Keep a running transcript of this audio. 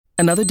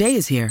Another day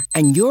is here,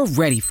 and you're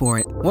ready for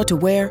it. What to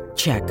wear?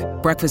 Check.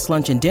 Breakfast,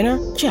 lunch, and dinner?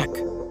 Check.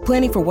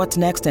 Planning for what's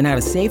next and how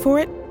to save for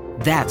it?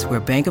 That's where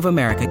Bank of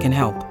America can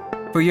help.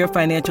 For your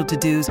financial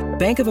to-dos,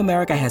 Bank of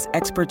America has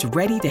experts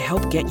ready to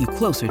help get you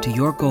closer to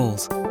your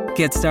goals.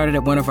 Get started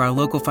at one of our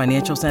local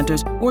financial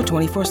centers or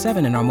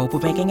 24/7 in our mobile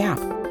banking app.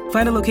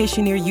 Find a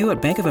location near you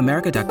at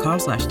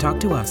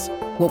bankofamerica.com/talktous.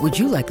 What would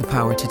you like the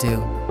power to do?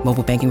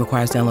 Mobile banking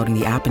requires downloading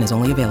the app and is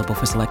only available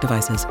for select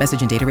devices.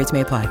 Message and data rates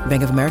may apply.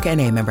 Bank of America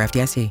N.A., member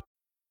FDIC.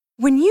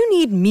 When you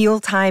need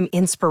mealtime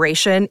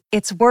inspiration,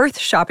 it's worth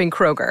shopping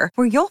Kroger,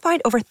 where you'll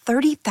find over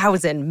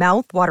 30,000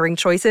 mouth-watering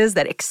choices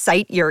that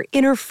excite your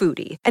inner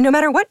foodie. And no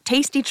matter what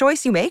tasty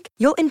choice you make,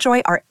 you'll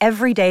enjoy our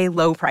everyday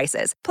low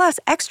prices, plus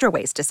extra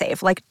ways to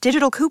save, like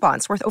digital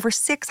coupons worth over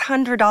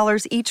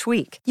 $600 each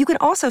week. You can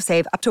also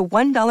save up to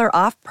 $1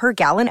 off per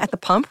gallon at the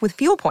pump with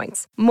fuel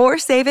points. More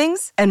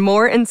savings and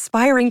more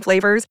inspiring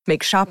flavors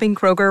make shopping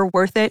Kroger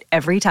worth it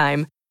every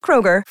time.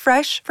 Kroger,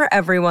 fresh for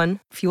everyone.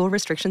 Fuel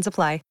restrictions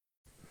apply.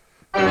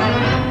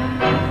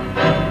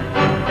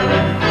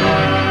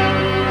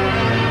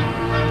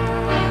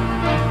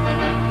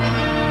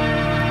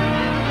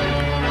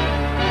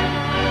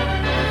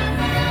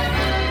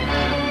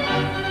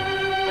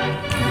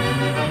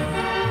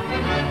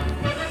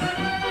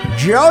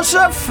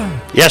 Joseph?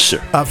 Yes,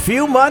 sir. A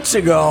few months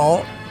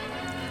ago,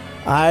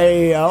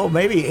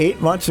 maybe 8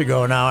 months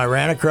ago now, I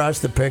ran across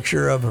the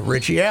picture of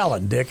Richie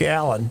Allen, Dick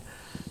Allen,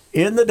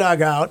 in the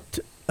dugout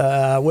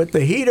with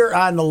the heater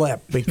on the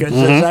lip. Because,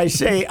 as I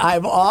say,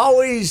 I've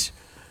always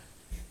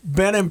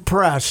been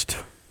impressed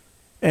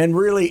and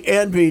really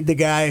envied the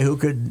guy who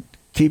could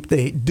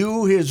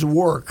do his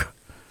work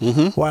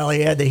while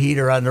he had the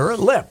heater on the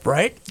lip,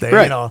 right?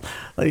 Right. You know,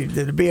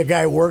 there'd be a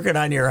guy working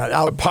on your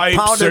pipes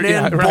pounding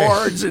in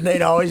boards, and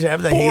they'd always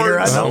have the heater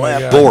on the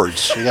lip.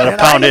 Boards. You got to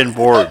pound in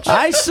boards.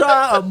 I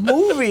saw a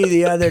movie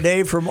the other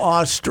day from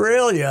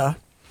Australia,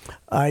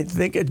 I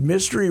think at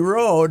Mystery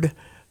Road,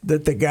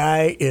 that the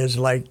guy is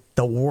like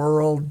the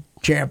world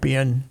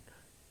champion.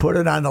 Put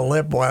it on the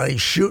lip while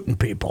he's shooting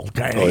people.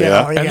 Kind of,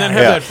 yeah. And then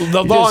have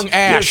the long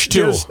ash,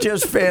 too.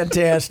 Just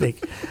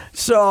fantastic.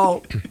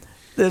 So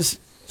this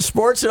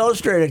Sports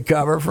Illustrated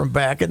cover from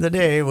back in the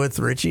day with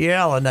Richie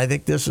Allen, I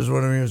think this is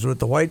when he was with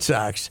the White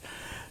Sox,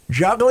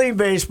 juggling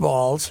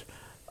baseballs,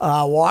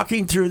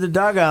 walking through the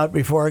dugout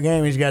before a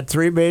game. He's got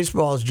 3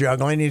 baseballs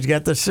juggling. He's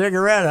got the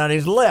cigarette on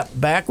his lip,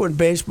 back when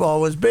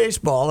baseball was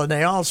baseball and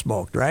they all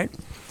smoked, right?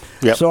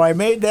 Yep. So I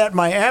made that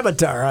my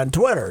avatar on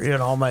Twitter,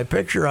 my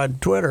picture on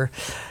Twitter.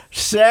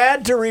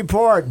 Sad to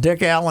report,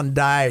 Dick Allen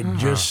died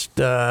just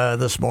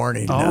this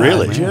morning. Oh,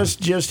 really?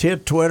 Just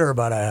hit Twitter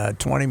about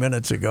 20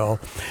 minutes ago,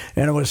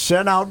 and it was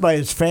sent out by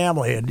his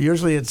family. And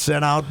usually it's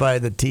sent out by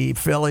the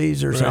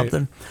Phillies or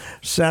something.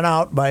 Sent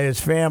out by his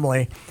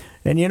family.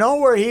 And you know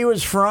where he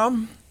was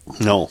from?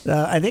 No.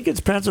 I think it's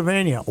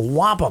Pennsylvania.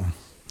 Wampum.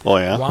 Oh,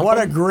 yeah? What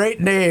a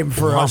great name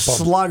for a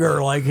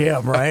slugger like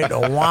him, right?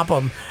 A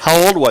wampum.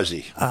 How old was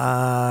he?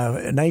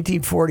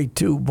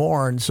 1942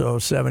 born, so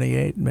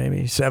 78,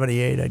 maybe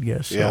 78, I'd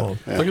guess. Yeah. So,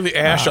 Look at the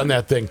ash on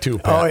that thing, too,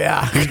 Pat. Oh,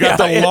 yeah. He's got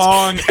the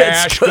long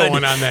ash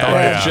going on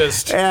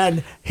that.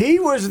 And he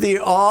was the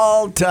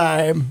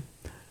all-time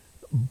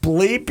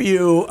bleep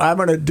you, I'm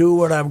going to do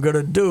what I'm going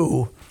to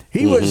do.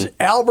 He was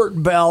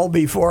Albert Bell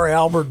before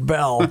Albert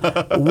Bell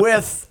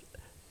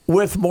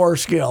with more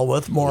skill,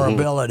 with more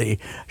ability.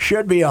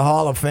 Should be a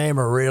Hall of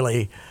Famer,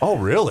 really. Oh,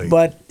 really?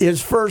 But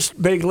his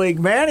first big league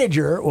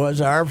manager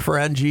was our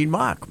friend Gene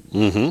Mock.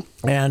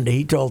 And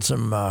he told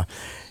some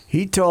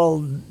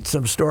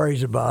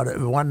stories about it.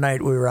 One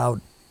night we were out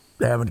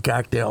having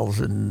cocktails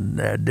and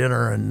had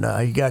dinner, and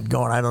he got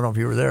going. I don't know if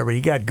you were there, but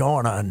he got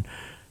going on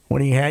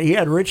when he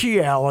had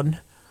Richie Allen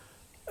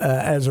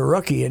as a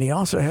rookie, and he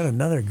also had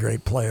another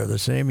great player the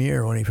same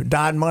year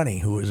Don Money,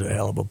 who was a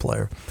hell of a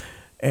player.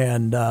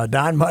 And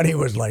Don Money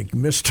was like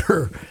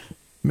Mr.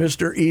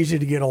 Easy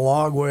to get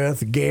along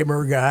with,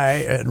 gamer guy,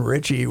 and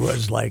Richie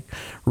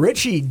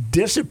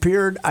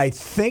disappeared, I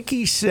think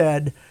he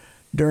said,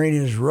 during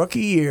his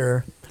rookie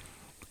year,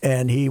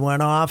 and he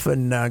went off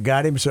and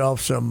got himself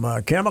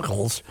some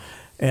chemicals,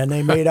 and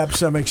they made up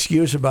some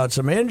excuse about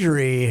some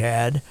injury he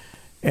had.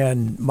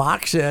 And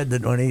Mock said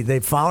that when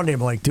they found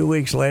him like 2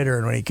 weeks later,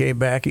 and when he came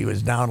back, he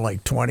was down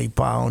like 20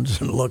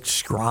 pounds and looked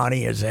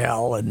scrawny as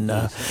hell, and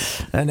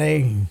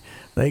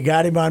they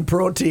got him on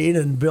protein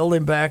and built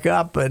him back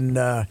up,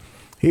 and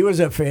he was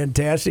a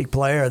fantastic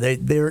player.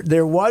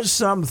 There was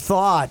some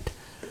thought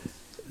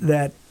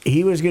that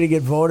he was going to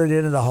get voted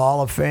into the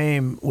Hall of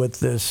Fame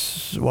with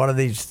one of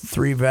these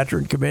 3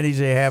 veteran committees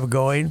they have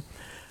going,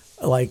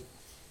 like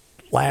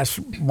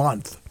last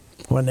month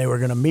when they were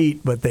going to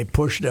meet, but they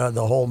pushed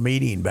the whole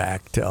meeting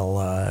back till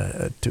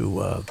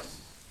to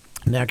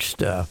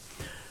next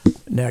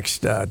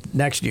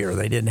year.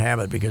 They didn't have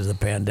it because of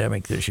the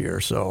pandemic this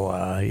year. So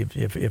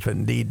if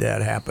indeed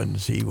that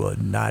happens, he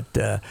would not.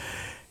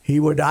 He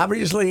would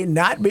obviously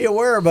not be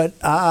aware, but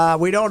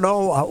we don't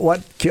know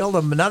what killed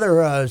him.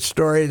 Another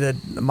story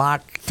that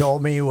Mock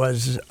told me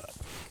was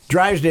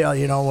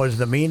Drysdale, was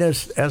the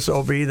meanest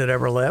SOB that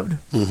ever lived.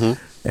 Mm-hmm.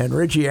 And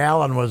Richie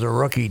Allen was a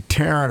rookie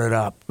tearing it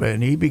up.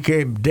 And he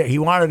became Dick. He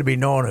wanted to be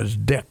known as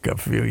Dick a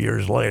few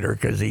years later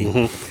because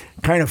he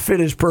kind of fit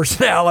his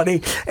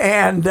personality.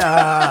 And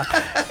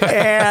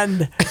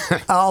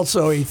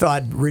also he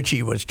thought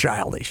Richie was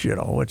childish,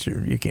 which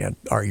you can't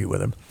argue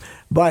with him.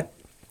 But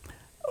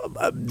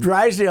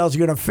Drysdale's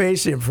going to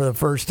face him for the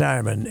first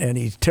time, and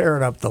he's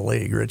tearing up the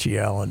league, Richie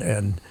Allen.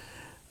 And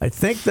I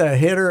think the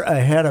hitter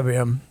ahead of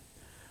him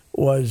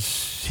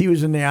he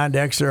was in the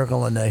on-deck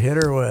circle, and the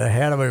hitter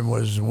ahead of him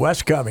was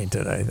Wes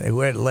Covington, I think,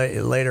 who had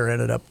later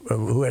ended up,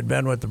 who had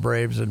been with the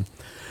Braves and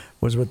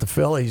was with the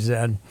Phillies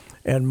then.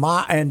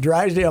 And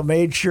Drysdale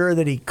made sure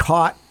that he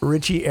caught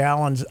Richie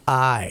Allen's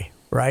eye,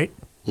 right?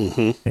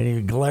 Mm-hmm. And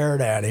he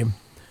glared at him,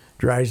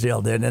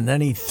 Drysdale did, and then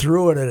he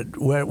threw it at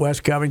Wes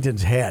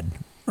Covington's head,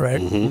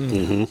 right?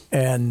 Mm-hmm.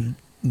 And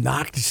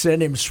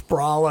sent him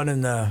sprawling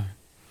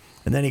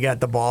and then he got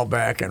the ball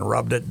back and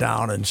rubbed it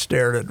down and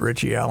stared at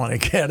Richie Allen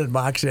again. And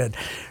Mock said,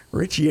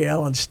 Richie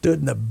Allen stood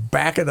in the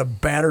back of the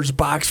batter's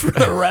box for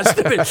the rest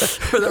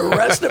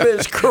of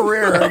his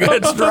career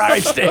against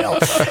Drysdale.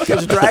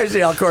 Because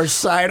Drysdale, of course,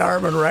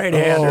 sidearm and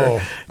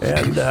right-hander,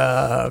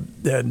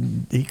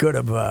 and he could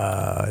have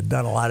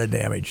done a lot of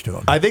damage to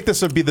him. I think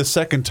this would be the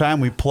second time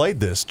we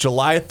played this.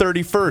 July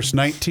 31st,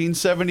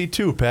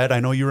 1972. Pat, I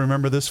know you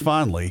remember this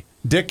fondly.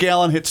 Dick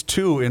Allen hits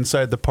 2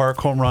 inside the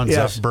park home runs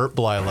at Bert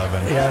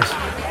Blyleven. Yes.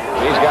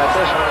 He's got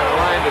this one in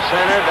line to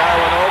center.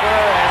 Darwin over,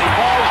 and he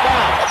falls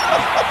down.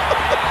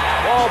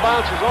 Ball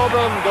bounces over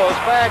him, goes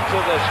back to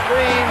the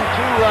screen.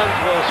 2 runs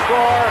will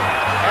score.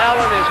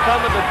 Allen is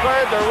coming to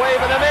third. They're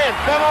waving him in.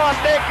 Come on,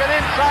 Dick, and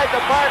inside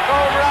the park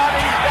home run.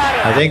 He's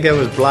got it. I think that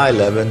was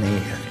Blyleven.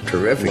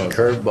 Terrific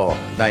curveball.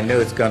 I knew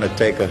it's going to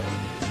take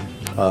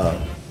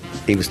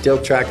he was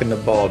still tracking the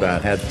ball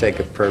down. Had to take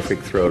a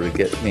perfect throw to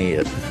get me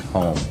at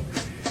home.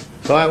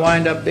 So I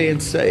wind up being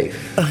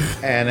safe.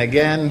 And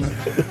again,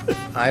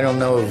 I don't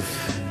know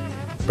if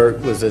Bert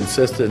was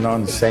insisting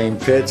on the same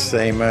pitch,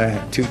 same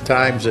 2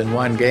 times in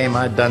one game.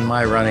 I'd done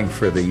my running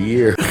for the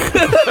year.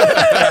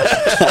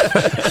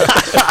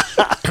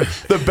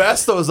 The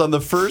best, though, is on the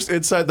first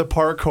inside the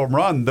park home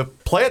run. The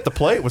play at the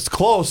plate was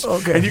close,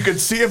 and you could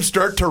see him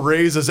start to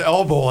raise his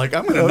elbow like,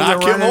 I'm going to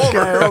knock him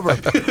over.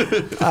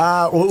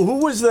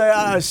 Who was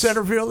the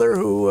center fielder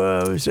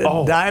who said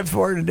dive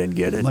for it and didn't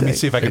get it? Let me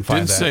see if I can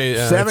find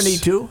that.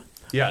 72?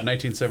 Yeah,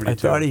 1972. I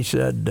thought he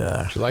said...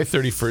 July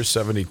 31st,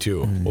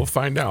 72. We'll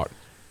find out.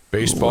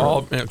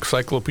 Baseball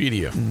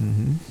Encyclopedia.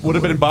 Mm-hmm. Would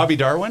have been Bobby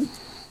Darwin?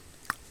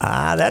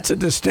 That's a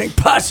distinct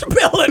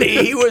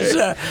possibility. He was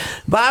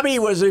Bobby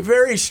was a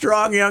very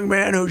strong young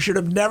man who should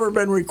have never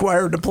been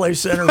required to play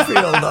center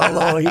field,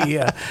 although he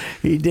did.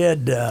 He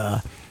did.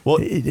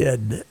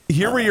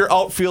 Here were your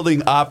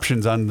outfielding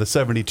options on the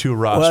 72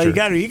 roster.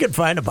 Well, you can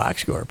find a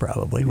box score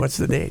probably. What's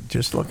the date?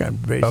 Just look on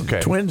base.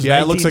 Okay. Twins.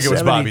 Yeah, it looks like it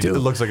was Bobby. It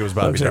looks like it was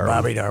Bobby Darwin. Like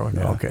Bobby Darwin.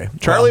 Yeah. Okay.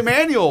 Charlie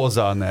Manuel was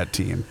on that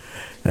team.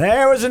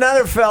 There was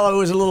another fellow who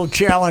was a little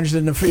challenged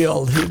in the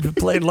field. He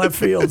played left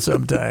field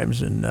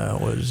sometimes, and that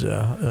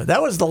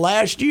was the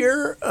last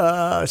year,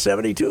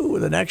 72.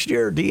 The next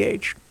year,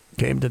 DH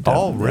came to town.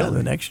 Oh, really?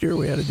 The next year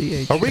we had a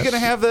DH. Are we going to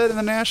have that in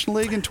the National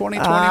League in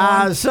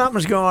 2021?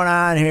 Something's going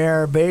on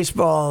here. They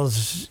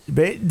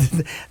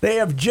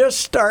have just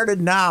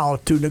started now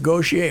to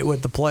negotiate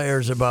with the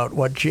players about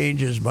what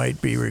changes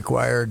might be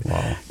required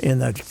in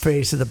the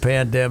face of the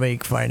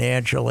pandemic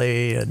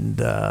financially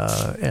and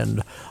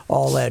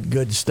all that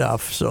good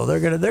stuff. So they're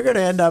gonna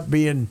end up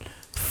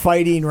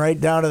fighting right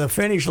down to the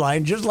finish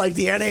line, just like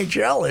the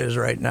NHL is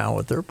right now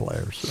with their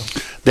players. So.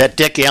 That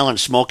Dick Allen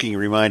smoking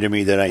reminded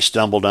me that I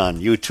stumbled on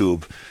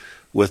YouTube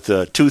with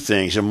 2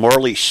 things. A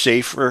Morley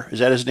Safer, is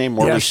that his name?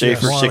 Morley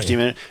Safer,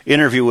 60-minute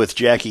interview with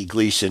Jackie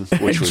Gleason.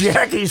 Which was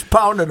Jackie's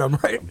pounding him,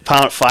 right?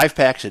 5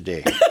 packs a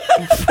day.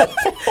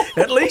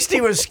 At least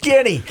he was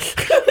skinny.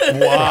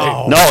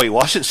 Wow. No, he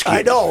wasn't skinny.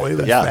 I know, he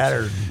was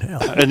fatter than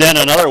hell. And then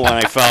another one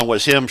I found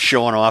was him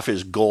showing off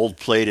his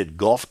gold-plated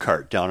golf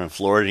cart down in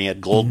Florida. And he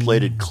had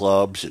gold-plated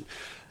clubs. And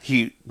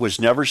he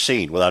was never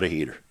seen without a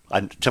heater,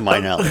 to my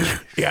knowledge.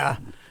 Yeah.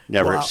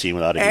 Never seen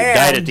without a heater.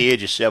 Died at the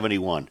age of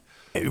 71.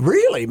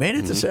 Really made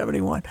it to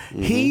 71.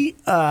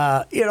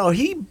 Mm-hmm.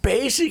 He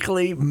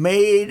basically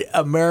made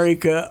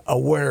America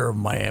aware of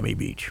Miami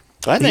Beach.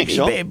 I think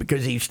so.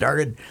 Because he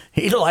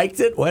liked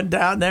it, went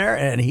down there,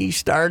 and he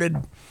started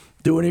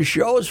doing his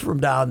shows from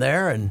down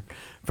there and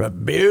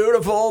from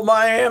beautiful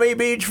Miami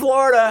Beach,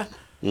 Florida.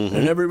 Mm-hmm.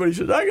 And everybody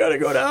says, I got to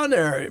go down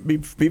there.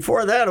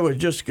 Before that, it was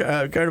just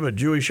kind of a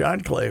Jewish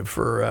enclave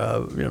for,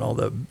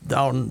 the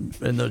down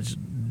in the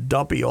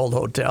dumpy old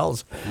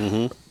hotels.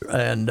 Mm-hmm.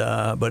 And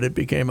but it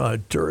became a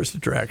tourist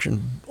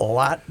attraction a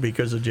lot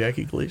because of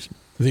Jackie Gleason.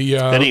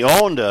 And he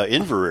owned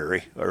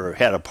Inverary, or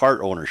had a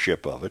part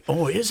ownership of it.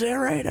 Oh, is that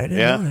right? I didn't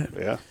know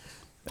that.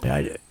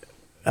 Yeah.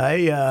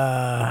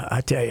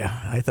 I tell you,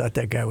 I thought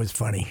that guy was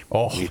funny.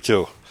 Oh, me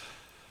too.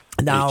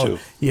 Now,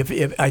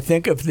 if I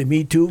think if the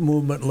Me Too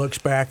movement looks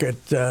back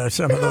at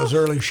some of those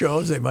early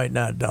shows, they might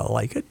not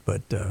like it,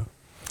 but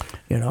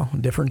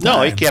different No,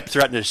 times. he kept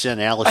threatening to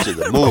send Alice to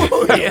the moon.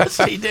 Yes,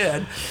 he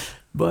did.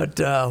 But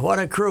what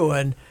a crew.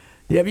 And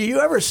have you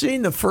ever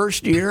seen the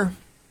first year?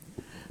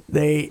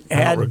 They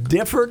had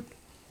different,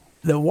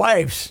 the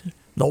wives,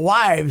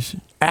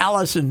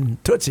 Alice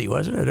and Tootsie,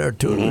 wasn't it? Or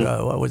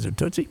what was it,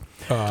 Tootsie?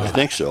 I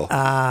think so.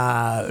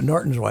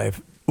 Norton's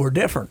wife were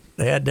different.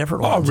 They had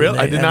different ones. Oh, really?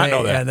 I did not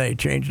know that. And they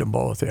changed them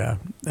both, yeah.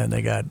 And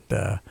they got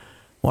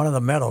one of the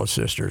Meadows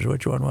sisters.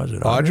 Which one was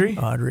it? Audrey?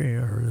 Audrey,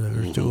 or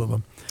there's two of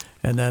them.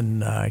 And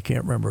then I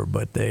can't remember,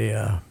 but they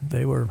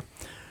were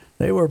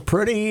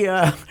pretty.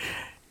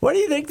 What do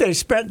you think they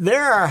spent?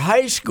 There are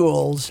high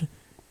schools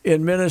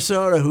in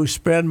Minnesota who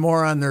spend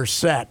more on their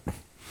set.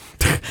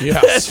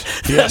 Yes.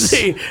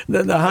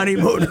 than the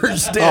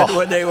honeymooners did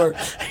when they were,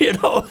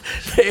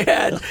 they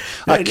had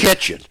a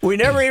kitchen. We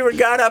never even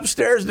got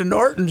upstairs to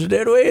Norton's,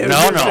 did we? No,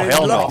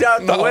 hell no. Looked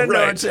out the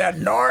window and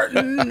said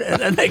Norton, and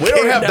then they We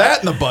don't have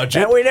that in the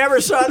budget. And we never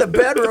saw the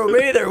bedroom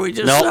either. We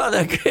just saw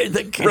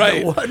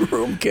the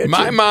one-room kitchen.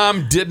 My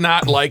mom did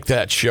not like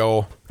that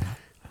show.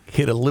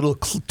 Hit a little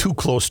too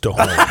close to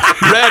home. Red.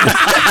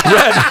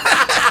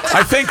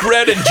 I think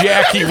Red and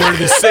Jackie were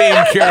the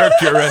same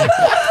character,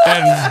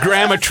 and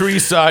Grandma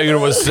Teresa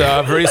was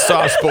very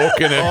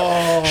soft-spoken,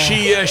 and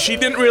she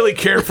didn't really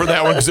care for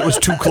that one because it was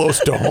too close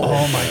to home.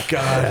 Oh my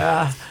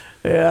God!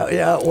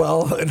 Yeah.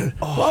 Well,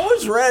 what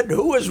was Red?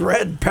 Who was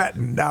Red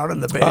petting down in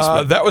the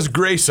basement? That was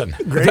Grayson.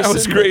 That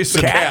was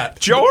Grayson. Cat.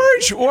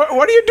 George, what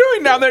are you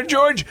doing down there,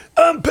 George?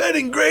 I'm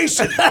petting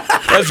Grayson.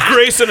 As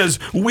Grayson is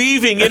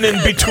weaving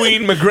in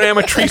between my Grandma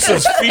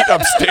Teresa's feet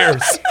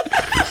upstairs.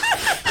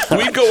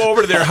 We'd go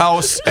over to their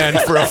house, and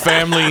for a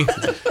family,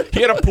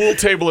 he had a pool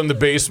table in the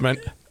basement,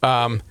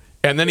 and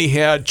then he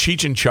had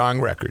Cheech and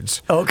Chong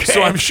records. Okay.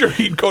 So I'm sure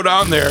he'd go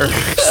down there,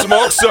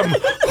 smoke some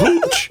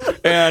hooch,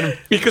 and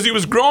because he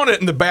was growing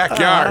it in the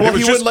backyard. Well,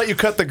 he wouldn't let you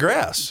cut the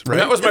grass, right?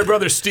 That was my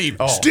brother Steve.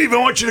 Oh. Steve, I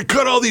want you to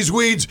cut all these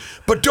weeds,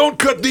 but don't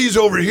cut these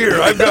over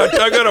here. I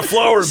got a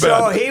flower bed.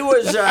 So he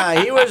was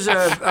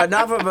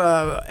enough of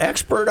an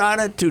expert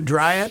on it to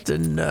dry it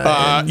and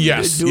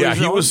yes, do his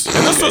he own? was,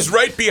 and this was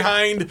right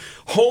behind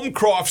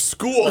Holmcroft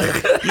School.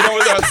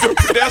 The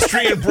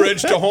pedestrian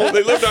bridge to home.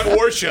 They lived on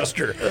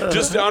Worcester,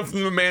 just down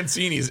from the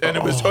Mancini's, and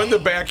it was in the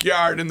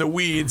backyard in the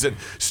weeds. And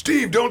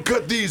Steve, don't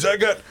cut these.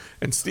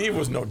 And Steve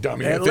was no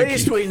dummy. At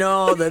least we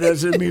know that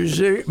as a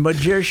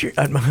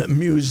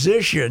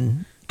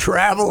musician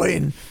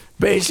traveling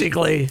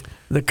basically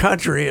the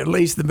country, at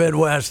least the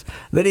Midwest,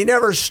 that he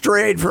never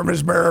strayed from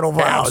his marital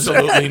vows.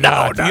 Absolutely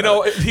not.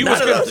 He was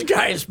those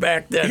guys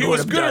back then. He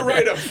was going to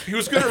write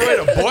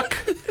a book,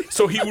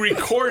 so he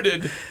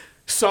recorded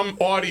some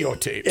audio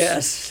tapes.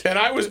 Yes. And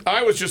I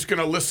was just going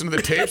to listen to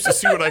the tapes to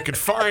see what I could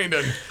find,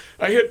 and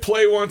I hit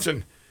play once,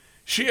 and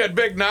she had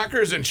big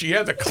knockers, and she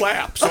had the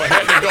clap, so I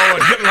had to go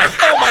and hit, like,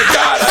 oh my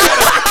God,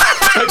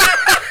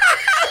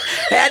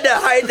 had to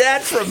hide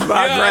that from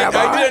Grandma.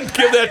 I didn't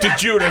give that to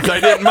Judith. I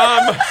didn't.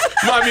 Mom,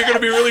 you're going to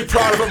be really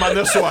proud of him on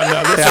this one.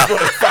 This is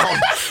what I found.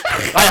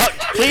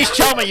 Please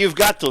tell me you've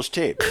got those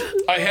tapes.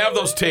 I have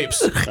those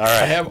tapes. All right.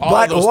 I have all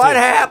but those what tapes.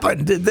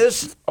 happened? Did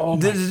this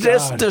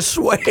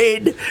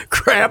dissuade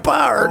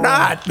Grandpa or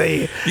not?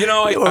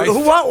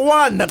 What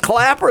won, the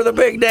clap or the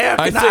big damn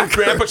I knockers? think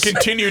Grandpa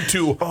continued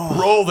to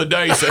roll the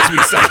dice, as we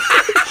say.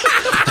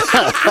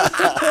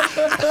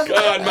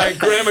 God, my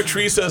Grandma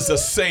Teresa is a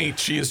saint.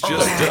 She is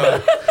just,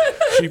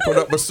 she put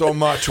up with so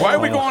much. Why are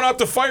we going out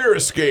to fire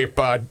escape?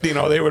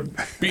 They would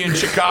be in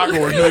Chicago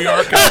or New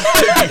York and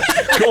they'd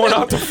be going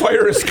out to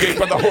fire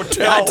escape at the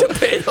hotel. Not to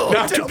pay the hotel.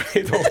 Not to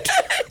pay the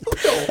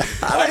hotel.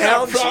 I'm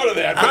not proud of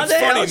that, How but it's the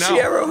funny hell now. she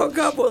ever hook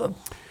up with him?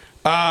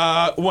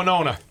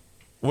 Winona.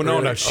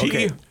 Really? She,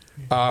 Okay.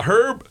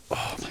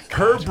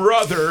 her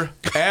brother,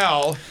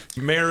 Al,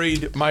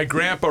 married my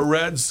Grandpa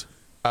Red's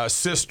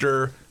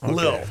sister,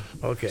 Lil.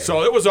 Okay.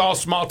 So it was all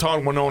small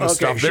town Winona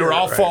stuff. They were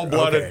all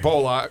full-blooded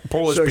Polish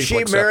people. So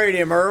she married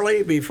him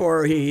early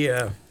before he...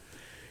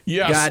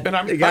 Yes, and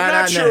I'm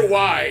not sure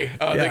why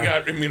they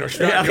got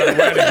shotgun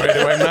wedding right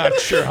away. I'm not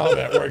sure how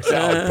that works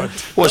out.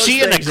 But was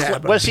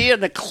he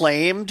an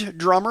acclaimed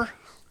drummer?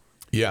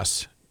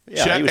 Yes.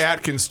 Yeah, Chet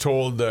Atkins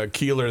told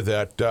Keeler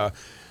that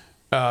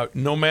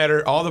no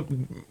matter all the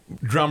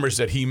drummers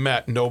that he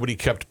met, nobody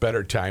kept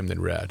better time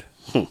than Red.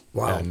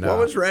 Wow. And, what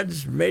was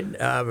Red's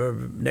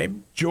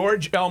name?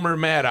 George Elmer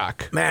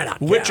Maddock. Maddock.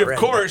 Which, yeah, of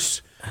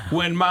course,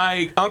 when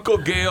my Uncle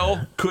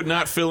Gale could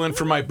not fill in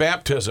for my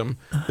baptism,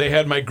 they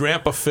had my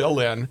grandpa fill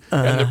in,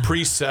 and the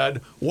priest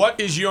said, "What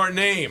is your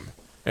name?"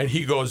 And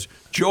he goes,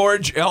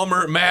 "George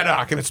Elmer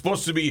Maddock." And it's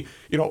supposed to be,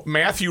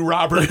 Matthew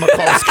Robert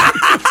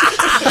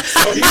McCulsky.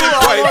 So he didn't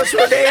almost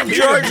were named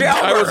George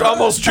Elmer. I was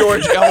almost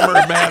George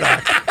Elmer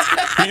Maddock.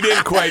 He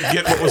didn't quite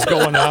get what was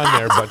going on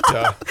there, but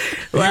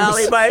Well,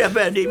 he might have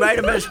been. He might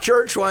have missed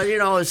church.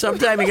 Well,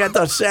 sometime he got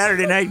those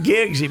Saturday night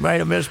gigs. He might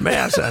have missed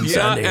mass on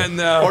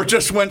Sunday. Or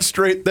just went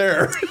straight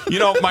there.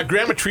 My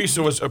Grandma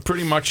Teresa was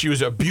she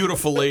was a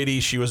beautiful lady.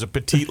 She was a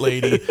petite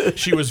lady.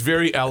 She was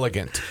very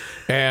elegant.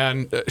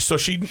 And so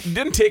she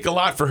didn't take a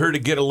lot for her to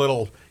get a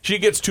little. She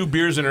gets 2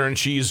 beers in her, and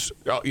she's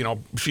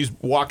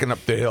walking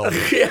up the hill,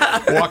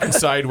 walking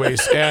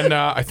sideways. And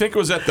I think it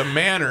was at the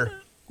Manor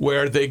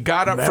where they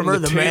got up from the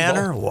table.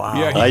 Manor? Wow.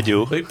 Yeah, I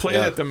do. They played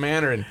at the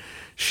Manor, and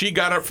she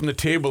got up from the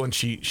table, and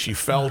she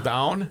fell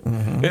down.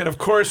 Mm-hmm. And, of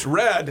course,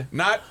 Red,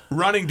 not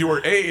running to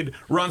her aid,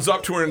 runs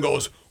up to her and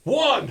goes,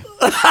 1, 2, 3.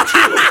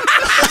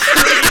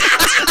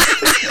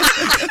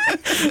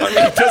 He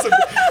doesn't.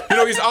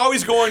 He's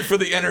always going for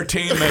the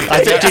entertainment.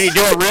 I think, did he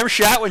do a rim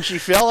shot when she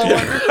fell? I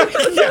wonder.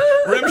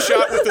 Rim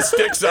shot with the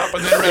sticks up,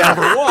 and then ran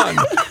over 1,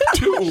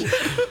 2.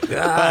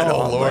 God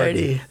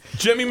almighty. Lord.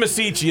 Jimmy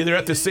Masici, they're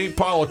at the St.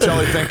 Paul Hotel,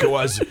 I think it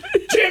was.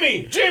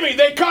 Jimmy,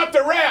 they caught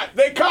the rat.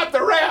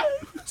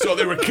 So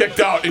they were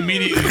kicked out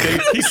immediately.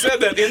 He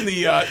said that in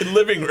the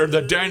living or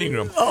the dining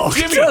room. Oh,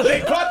 Jimmy,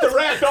 they caught the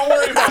rat. Don't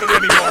worry about it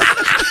anymore.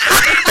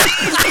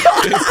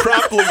 They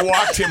promptly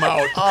walked him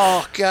out.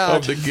 Oh, God.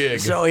 Of the gig.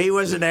 So he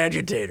was an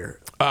agitator.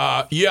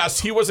 Yes,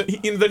 he was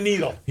in the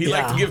needle. He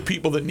liked to give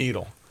people the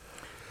needle.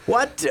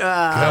 What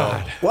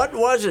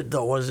was it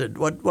though?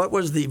 What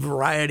was the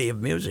variety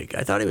of music?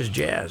 I thought he was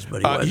jazz,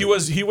 but he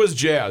was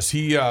jazz.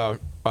 His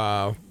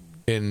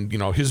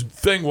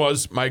thing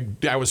was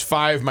I was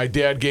 5. My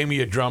dad gave me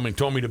a drum and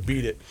told me to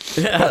beat it.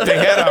 But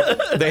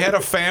they had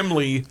a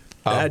family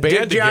band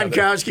Dick together.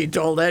 Jankowski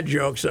told that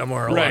joke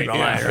somewhere along the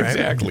line, right?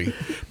 Exactly.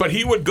 But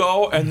he would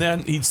go and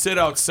then he'd sit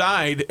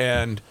outside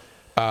and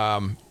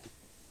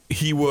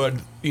he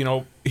would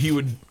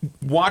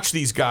watch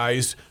these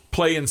guys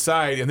play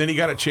inside, and then he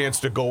got a chance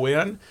to go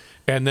in.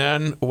 And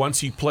then once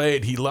he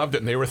played, he loved it,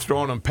 and they were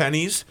throwing him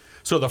pennies.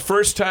 So the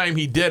first time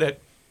he did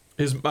it,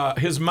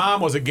 his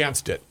mom was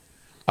against it.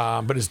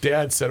 But his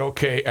dad said,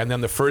 okay. And then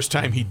the first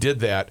time he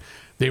did that,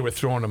 they were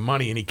throwing him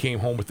money, and he came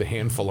home with a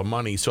handful of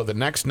money. So the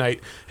next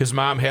night, his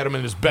mom had him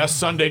in his best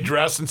Sunday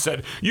dress and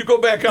said, you go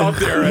back out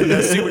there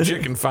and see what you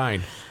can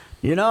find.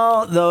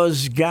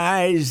 Those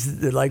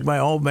guys, like my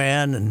old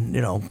man,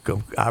 and,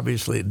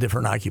 obviously a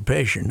different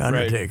occupation,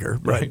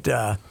 undertaker. Right.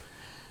 But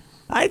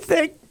I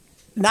think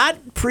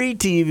not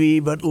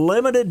pre-TV, but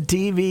limited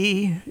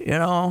TV,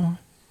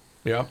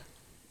 Yeah.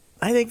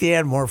 I think they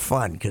had more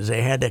fun because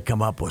they had to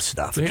come up with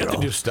stuff. They had to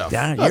do stuff.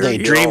 Yeah, they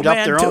dreamed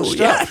up their own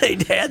stuff. Yeah,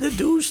 they had to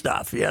do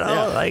stuff,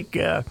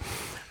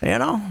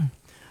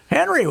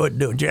 Henry would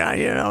do,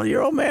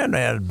 your old man,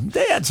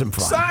 they had some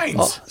fun.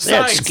 Signs. They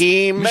had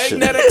schemes.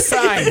 Magnetic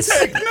signs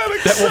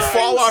that will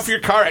fall off your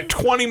car at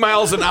 20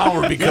 miles an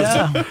hour because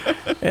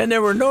And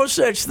there were no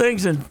such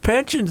things in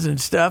pensions and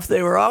stuff.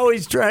 They were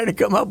always trying to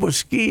come up with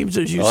schemes,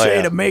 as you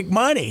say, to make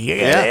money. They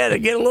had to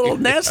get a little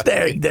nest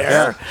egg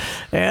there.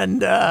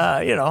 And,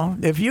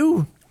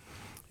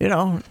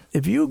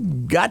 if you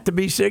got to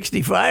be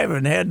 65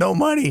 and had no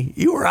money,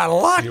 you were out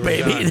of luck,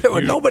 baby. There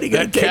was nobody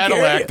going to take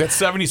care of you. That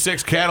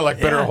 76 Cadillac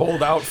better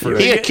hold out for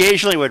He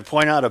occasionally would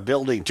point out a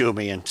building to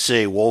me and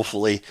say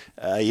woefully,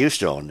 I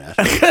used to own that.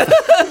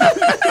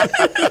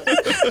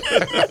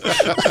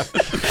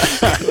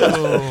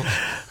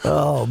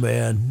 Oh,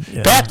 man.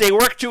 Yeah. Pat, they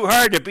worked too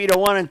hard to beat a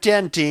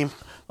 1-10 team.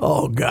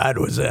 Oh, God,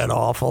 was that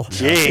awful.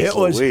 Jeez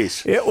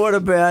Louise. It would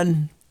have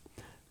been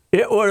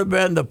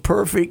the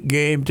perfect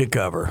game to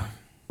cover.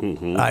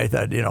 Mm-hmm. I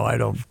thought,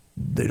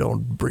 they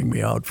don't bring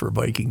me out for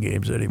Viking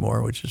games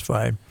anymore, which is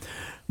fine.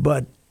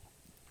 But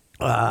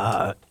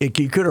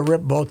you could have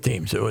ripped both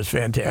teams. It was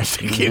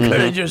fantastic. Mm-hmm. You could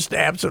have just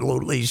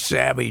absolutely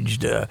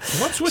savaged.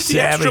 What's with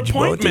the extra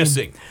point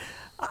missing?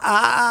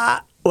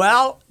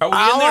 Well, all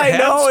I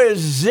know is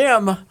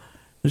Zim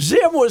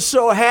was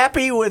so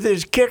happy with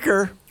his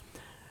kicker.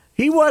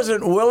 He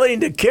wasn't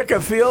willing to kick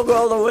a field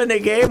goal to win the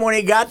game when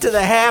he got to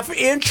the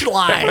half-inch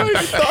line.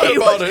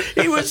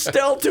 He was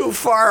still too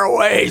far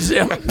away,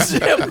 Zim.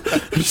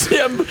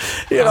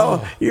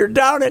 You're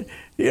down at,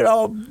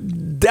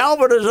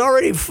 Dalvin has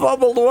already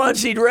fumbled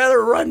once. He'd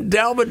rather run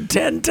Dalvin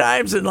 10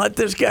 times than let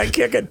this guy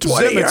kick a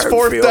 20-yard field goal. It's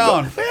fourth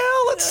down.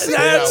 Well, let's see.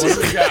 What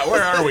do we got?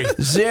 Where are we?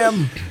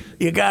 Zim,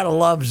 you got to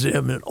love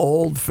Zim, an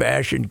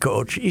old-fashioned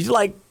coach. He's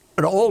like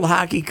an old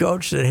hockey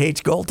coach that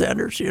hates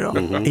goaltenders,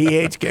 Mm-hmm. He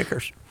hates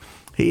kickers.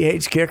 He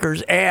hates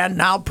kickers and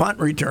now punt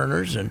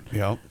returners. And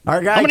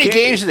our guy, how many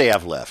games do they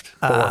have left?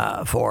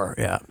 4,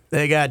 yeah.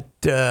 They got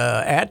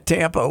at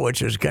Tampa,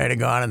 which is kind of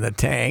gone in the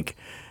tank,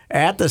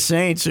 at the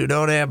Saints, who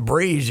don't have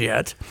Breeze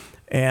yet,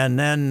 and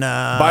then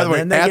by the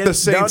way, at the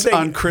Saints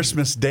on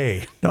Christmas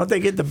Day. Don't they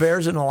get the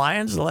Bears and the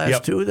Lions the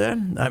last two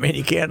then? I mean,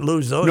 you can't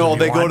lose those. No,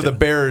 they go to the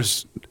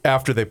Bears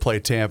after they play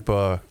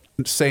Tampa.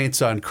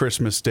 Saints on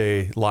Christmas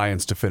Day,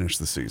 Lions to finish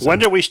the season. When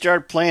do we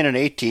start playing an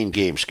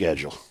 18-game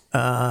schedule?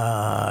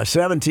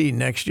 17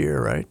 next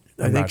year, right?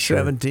 I think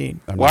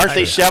 17. Well, aren't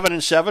they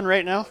 7-7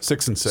 right now?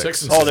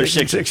 6-6. Oh, they're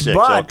 6-6.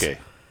 But okay.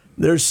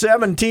 There's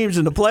 7 teams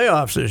in the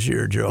playoffs this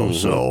year, Joe. Mm-hmm.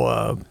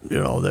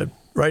 So that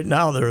right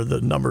now they're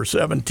the number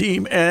 7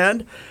 team,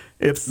 and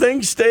if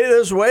things stay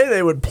this way,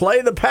 they would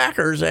play the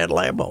Packers at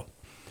Lambeau.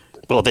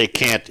 Well, they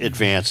can't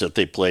advance if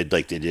they played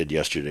like they did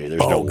yesterday. There's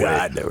no way.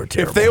 God, they were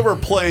terrible. If they were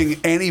playing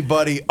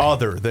anybody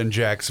other than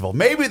Jacksonville,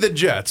 maybe the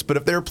Jets, but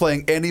if they were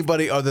playing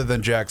anybody other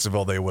than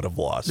Jacksonville, they would have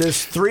lost.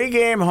 This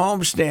 3-game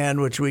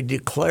homestand, which we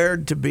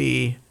declared to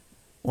be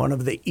one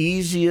of the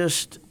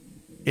easiest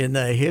in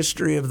the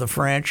history of the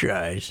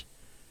franchise,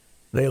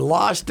 they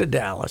lost to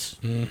Dallas.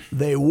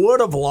 They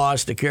would have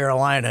lost to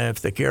Carolina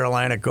if the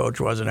Carolina coach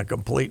wasn't a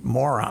complete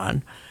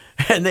moron.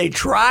 And they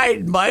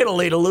tried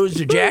mightily to lose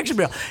to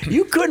Jacksonville.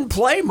 You couldn't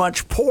play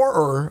much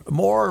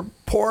more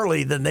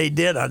poorly than they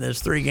did on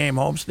this 3-game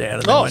homestand.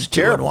 And they went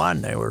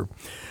 2-1. They were,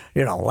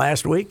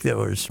 last week there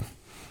was,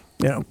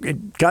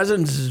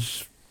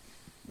 Cousins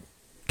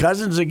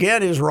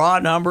again, his raw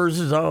numbers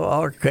is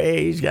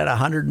okay. He's got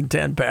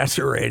 110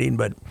 passer rating,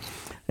 but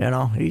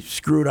he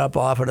screwed up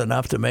often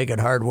enough to make it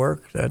hard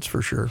work. That's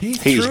for sure.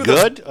 He's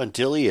good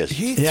until he is.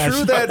 He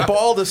threw that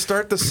ball to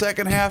start the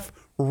second half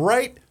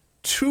right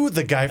to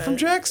the guy from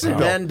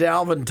Jacksonville. And then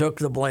Dalvin took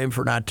the blame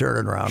for not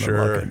turning around and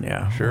looking.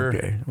 Yeah, sure.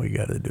 Okay, we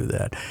got to do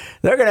that.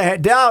 They're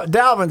going to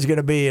Dalvin's going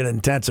to be in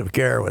intensive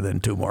care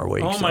within 2 more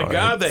weeks. Oh my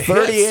God, the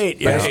 38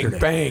 hits. yesterday.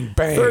 Bang,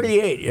 bang.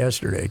 38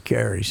 yesterday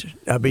carries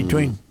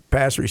between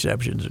pass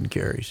receptions and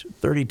carries.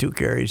 32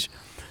 carries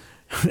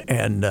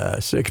and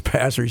 6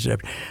 pass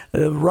receptions.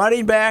 The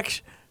running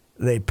backs,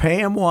 they pay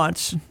him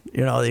once.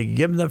 They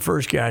give him the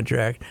first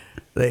contract.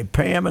 They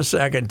pay him a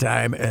second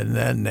time, and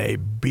then they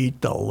beat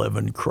the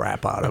living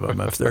crap out of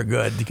them if they're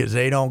good because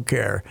they don't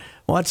care.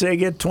 Once they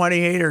get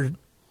 28 or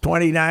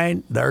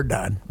 29, they're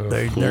done.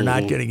 They're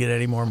not going to get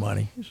any more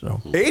money.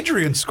 So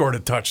Adrian scored a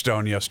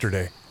touchdown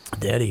yesterday.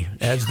 Did he?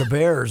 As the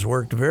Bears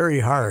worked very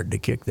hard to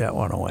kick that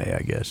one away,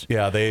 I guess.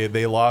 Yeah,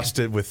 they lost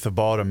it with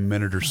about a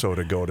minute or so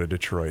to go to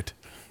Detroit.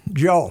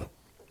 Joe,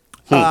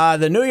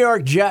 the New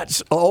York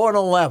Jets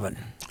 0-11.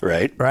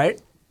 Right.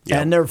 Right? Yep.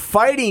 And they're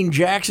fighting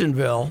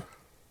Jacksonville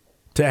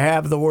to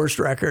have the worst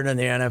record in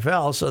the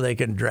NFL so they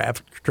can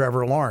draft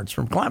Trevor Lawrence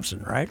from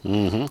Clemson, right?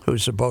 Mm-hmm.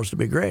 Who's supposed to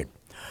be great,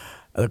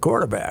 the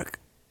quarterback.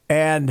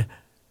 And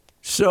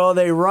so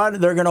they're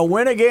going to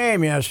win a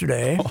game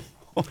yesterday.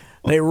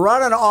 They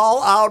run an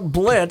all-out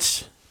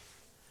blitz,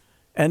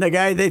 and the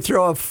guy, they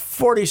throw a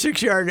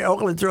 46-yard,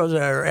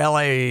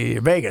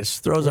 Vegas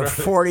throws a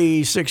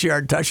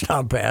 46-yard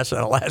touchdown pass on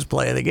the last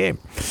play of the game.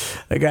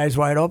 The guy's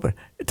wide open.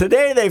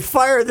 Today they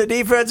fired the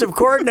defensive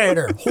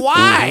coordinator.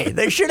 Why?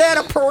 They should have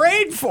had a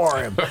parade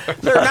for him.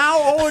 They're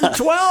now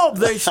 0-12.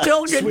 They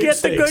still can get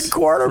the good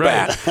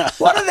quarterback. Right.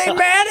 What are they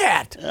mad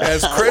at?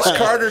 As Chris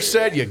Carter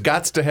said, you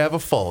gots to have a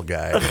fall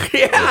guy.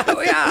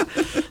 Yeah.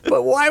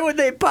 But why would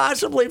they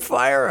possibly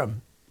fire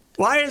him?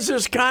 Why is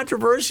this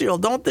controversial?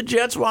 Don't the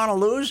Jets want to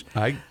lose?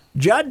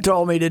 Judd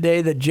told me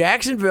today that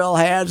Jacksonville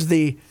has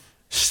the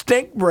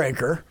stink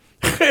breaker.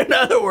 In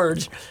other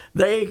words,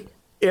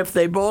 if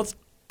they both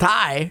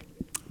tie,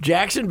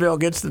 Jacksonville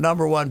gets the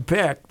number 1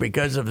 pick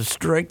because of the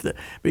strength,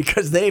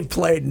 because they've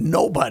played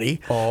nobody.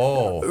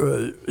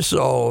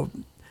 So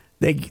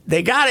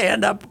they got to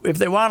end up, if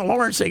they want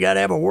Lawrence, they got to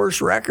have a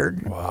worse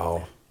record.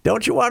 Wow.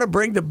 Don't you want to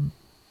bring the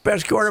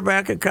best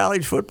quarterback in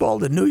college football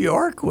to New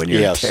York when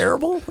you're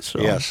terrible? So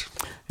yes.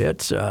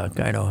 It's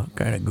kind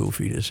of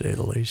goofy to say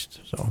the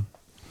least. So,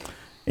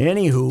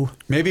 anywho,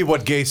 maybe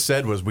what Gase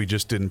said was we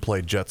just didn't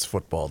play Jets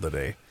football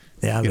today.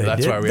 Yeah,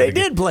 they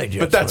did play Jets.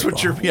 But that's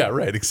football.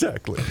 Right,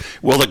 exactly.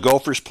 Will the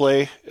Gophers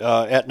play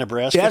at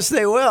Nebraska? Yes,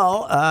 they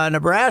will.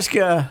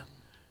 Nebraska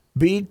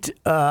beat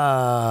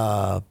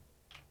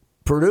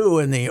Purdue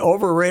in the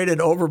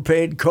overrated,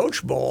 overpaid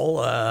Coach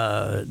Bowl.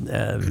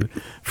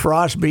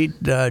 Frost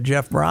beat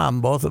Jeff Brom,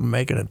 both of them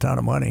making a ton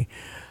of money.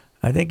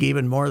 I think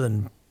even more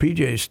than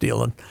PJ's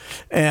stealing.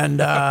 And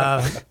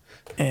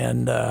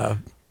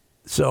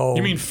so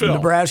you mean Phil?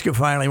 Nebraska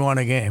finally won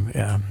a game.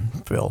 Yeah,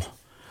 Phil.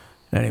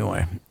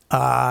 Anyway,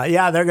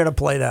 they're going to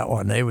play that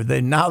one.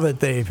 They now that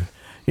they've,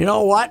 you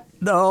know what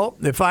though,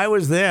 if I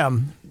was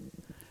them,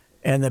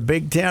 and the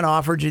Big Ten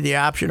offered you the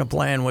option of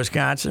playing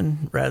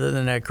Wisconsin rather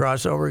than that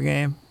crossover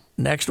game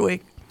next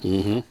week,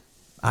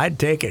 I'd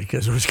take it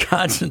because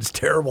Wisconsin's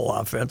terrible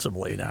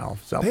offensively now.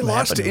 They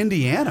lost to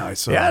Indiana, I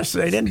saw. Yes,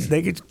 they didn't.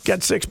 They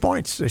got 6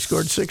 points. They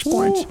scored 6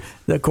 points.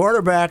 The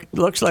quarterback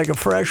looks like a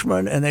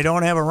freshman, and they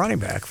don't have a running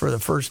back for the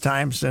first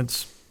time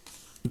since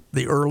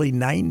the early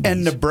 90s.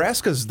 And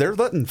Nebraska's, they're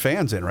letting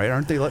fans in, right?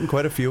 Aren't they letting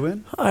quite a few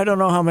in? I don't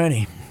know how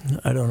many.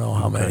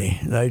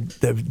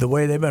 The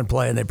way they've been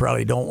playing, they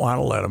probably don't want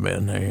to let them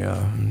in. They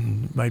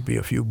might be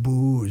a few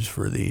boos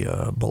for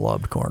the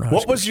beloved Cornhuskers.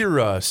 What was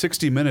your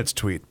 60 Minutes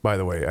tweet, by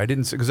the way? I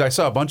didn't, because I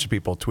saw a bunch of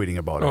people tweeting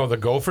about it. Oh, the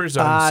Gophers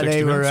on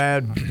 60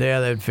 Minutes? They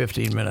had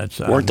 15 minutes.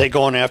 Weren't they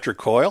going after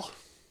Coyle?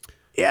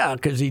 Yeah,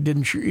 because he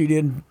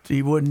wouldn't.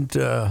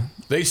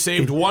 They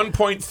saved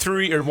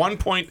 1.3 or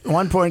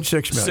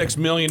 $1.6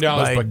 million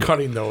by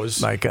cutting those.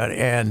 By cutting,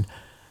 and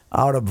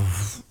out of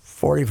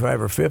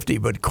 45 or 50.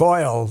 But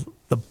Coyle,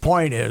 the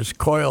point is,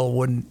 Coyle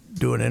wouldn't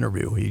do an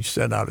interview. He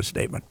sent out a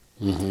statement.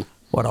 Mm-hmm.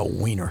 What a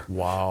wiener!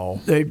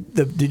 Wow. You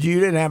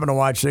didn't happen to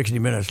watch 60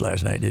 Minutes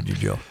last night, did you,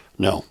 Joe?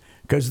 No.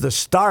 because the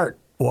start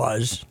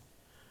was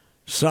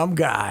some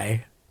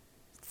guy,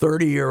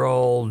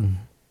 30-year-old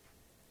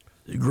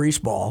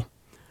greaseball,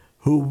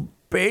 who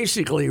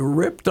basically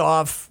ripped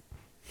off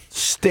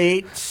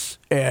states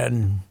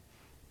and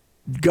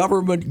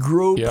government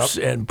groups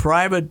and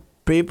private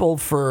people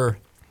for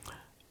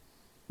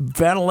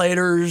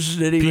ventilators,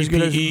 that he was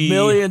going to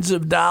millions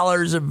of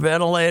dollars of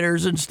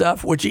ventilators and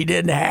stuff, which he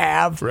didn't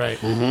have. Right.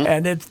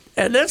 And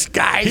this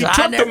guy's He on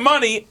took there. the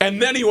money,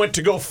 and then he went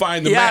to go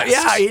find the masks.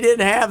 Yeah, he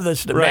didn't have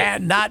this Right.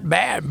 not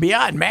bad,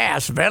 beyond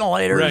mass,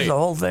 ventilators, Right. the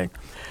whole thing.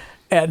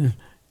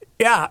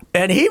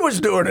 And he was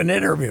doing an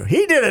interview.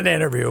 He did an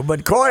interview,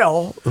 but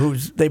Coyle,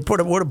 would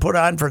have put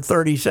on for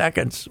 30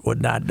 seconds,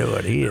 would not do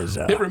it. He is.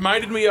 It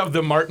reminded me of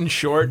the Martin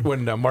Short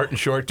when Martin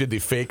Short did the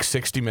fake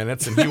 60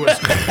 Minutes, and he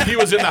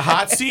was in the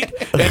hot seat,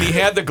 and he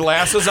had the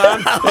glasses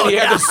on, and he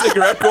had the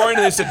cigarette going,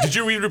 and they said, "Did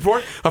you read the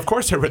report?" "Of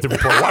course I read the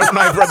report. Why wouldn't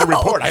I have read the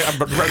report? I've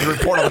read the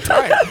report all the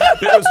time."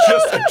 It was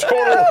just a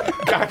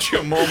total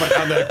gotcha moment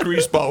on that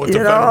greaseball with the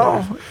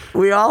ventilator.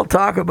 We all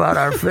talk about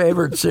our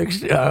favorite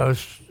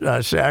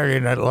Saturday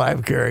Night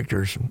Live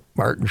characters.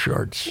 Martin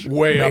Short's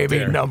Way up maybe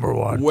there. number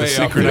one. Way up there.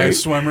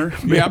 Synchronized swimmer.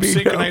 Yep,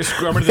 synchronized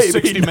swimmer, the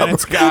 60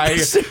 Minutes guy.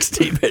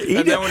 60 minutes.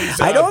 And then when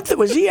he's,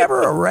 was he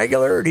ever a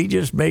regular, or did he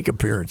just make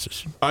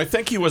appearances? I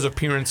think he was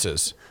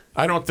appearances.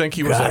 I don't think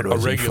he was God, a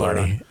was he regular.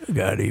 funny.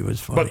 God, he was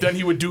funny. But then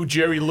he would do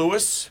Jerry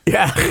Lewis.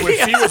 Yeah.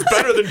 He was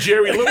better than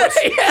Jerry Lewis.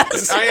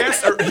 Yes.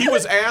 He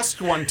was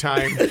asked one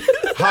time,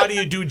 "How do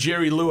you do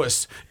Jerry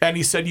Lewis?" And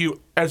he said,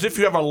 as if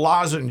you have a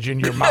lozenge in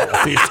your mouth.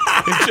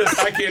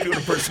 I can't do an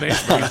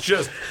impersonation, but he's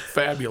just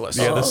fabulous.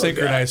 Yeah, the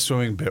synchronized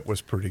swimming bit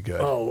was pretty good.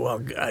 Oh, well,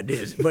 God,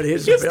 his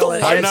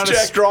ability. I'm not a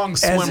strong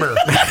swimmer.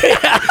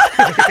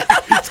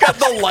 He's got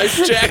the life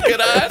jacket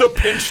on. The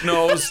pinch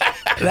nose.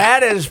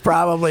 That is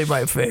probably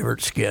my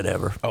favorite skit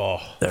ever. Oh.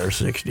 Their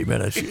 60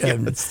 Minutes.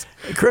 And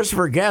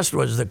Christopher Guest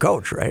was the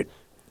coach, right?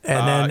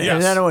 And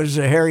yes. then it was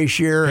Harry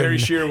Shearer. Harry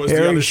and Shearer was the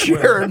Harry other Shearer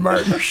swimmer. and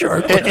Martin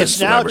Short. It's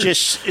now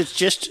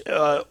just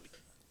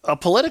a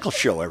political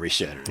show every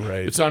Saturday.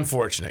 Right. It's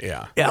unfortunate,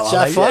 yeah. Yeah, It's well,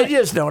 not they funny.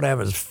 just don't have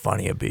as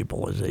funny a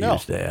people as they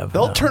used to have.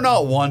 They'll No. turn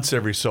out once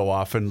every so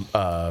often,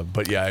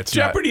 but yeah, it's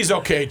Jeopardy's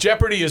okay.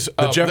 Jeopardy is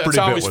Jeopardy that's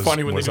always bit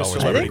funny when they was do always I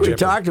Celebrity think we Jeopardy.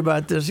 talked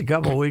about this a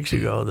couple of weeks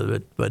ago,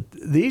 but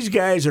these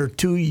guys are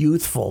too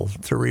youthful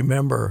to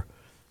remember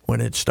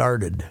when it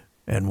started,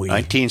 and we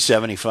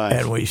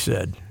 1975.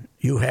 said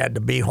you had to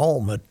be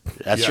home at.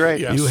 That's Yeah, right.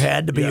 yeah. You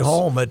had to be Yes.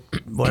 home at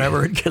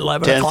whatever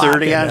 11 10:30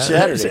 o'clock on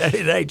Saturdays.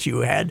 Saturday nights. You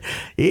had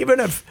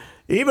even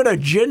a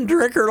gin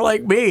drinker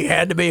like me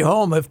had to be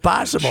home if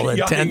possible at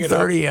Yucking it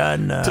 10:30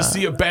 on. to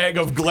see a bag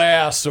of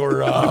glass or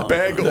a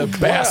bag of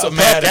Pat,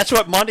 Bassomatic. that's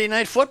what Monday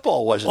Night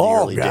Football was in the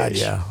Oh early God,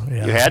 days. yeah.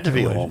 You had to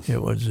be home.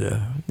 It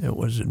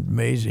was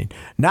amazing.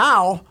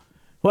 Now,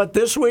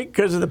 this week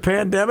because of the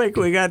pandemic,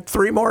 we got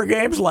 3 more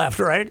games left,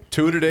 right?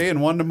 2 today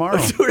and 1 tomorrow.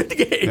 2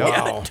 today,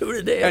 Wow. 2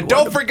 today, And one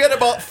don't to- forget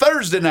about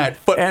Thursday night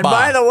football. And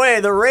by the way,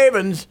 the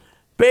Ravens,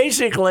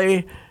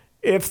 basically,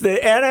 if the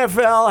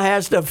NFL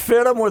has to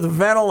fit them with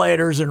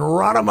ventilators and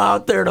run them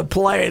out there to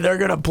play, they're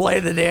going to play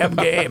the damn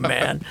game,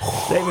 man.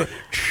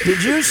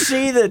 Did you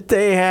see that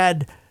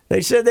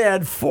they said they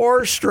had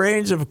 4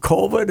 strains of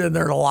COVID in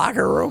their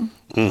locker room?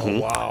 Oh,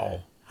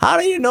 wow. How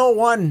do you know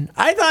one?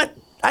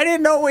 I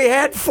didn't know we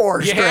had 4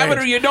 You strains. have it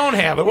or you don't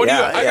have it. What do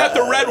you? I got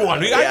the red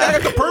one. I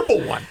got the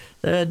purple one.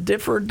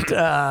 Different,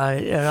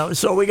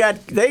 so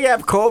they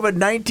have COVID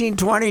 19,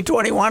 20,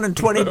 21, and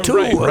 22.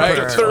 Right.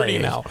 apparently. 30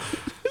 now.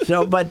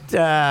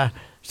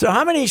 So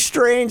how many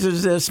strains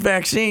is this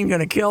vaccine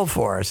going to kill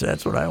for us?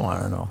 That's what I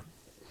want to know.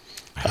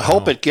 I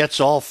hope it gets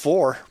all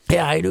 4.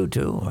 Yeah, I do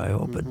too. I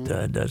hope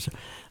it does.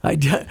 I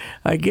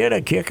get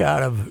a kick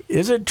out of,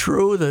 is it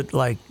true that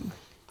like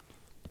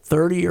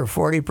 30 or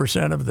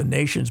 40% of the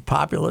nation's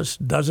populace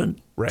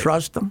doesn't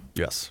trust them?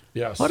 yes.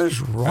 Yes. What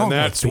is wrong And with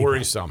that's people?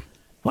 worrisome.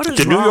 What is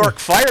The New wrong? York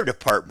Fire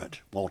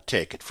Department won't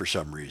take it for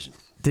some reason.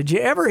 Did you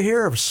ever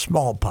hear of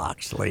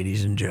smallpox,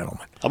 ladies and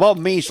gentlemen? How about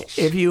measles?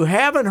 If you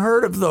haven't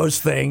heard of those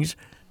things,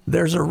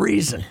 there's a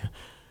reason.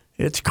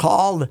 It's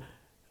called.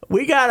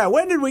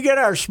 When did we get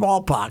our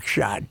smallpox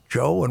shot,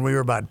 Joe? When we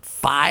were about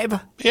 5?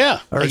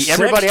 Yeah. Or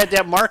Everybody 6? had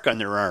that mark on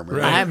their arm.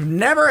 Right? I've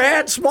never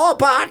had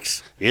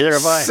smallpox. Either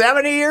have I.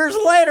 70 years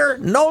later,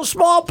 no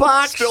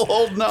smallpox. Still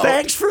holding out.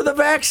 Thanks for the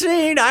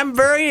vaccine. I'm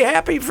very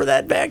happy for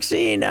that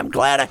vaccine. I'm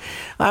glad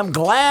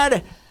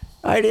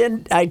I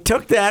didn't. I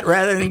took that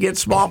rather than get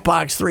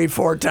smallpox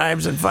 3-4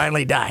 times and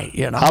finally die.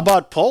 How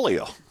about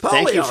polio?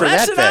 Thank you for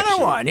That's that another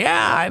vaccine. one.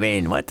 Yeah, I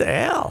mean, what the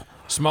hell?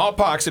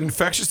 Smallpox, an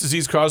infectious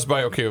disease caused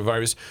by a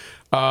virus.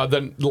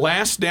 The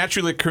last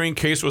naturally occurring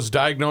case was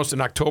diagnosed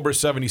in October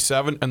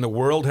 1977, and the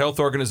World Health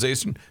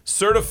Organization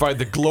certified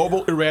the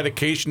global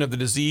eradication of the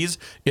disease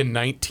in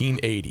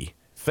 1980.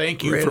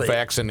 Thank you for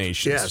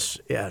vaccinations.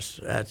 Yes.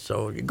 That's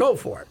so. Go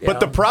for it. But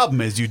the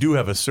problem is, you do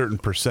have a certain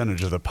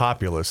percentage of the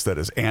populace that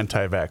is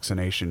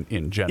anti-vaccination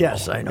in general.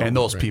 Yes, I know. And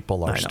those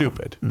people are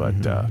stupid.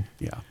 But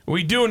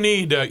We do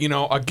need,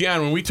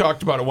 again, when we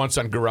talked about it once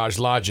on Garage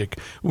Logic,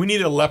 we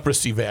need a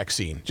leprosy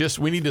vaccine.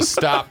 We need to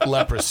stop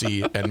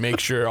leprosy and make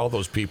sure all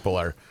those people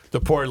are the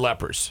poor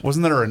lepers.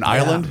 Wasn't there an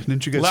island?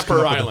 Didn't you get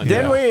Leper Island?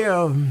 Didn't we?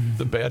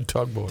 The bad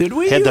tugboat. Did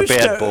we Had the used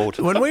bad to- boat.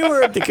 when we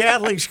were at the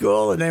Catholic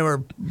school and they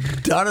were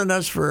dunning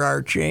us for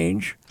our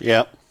change?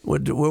 Yep.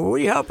 Were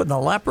we helping the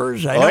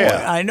lepers?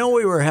 Yeah. I know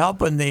we were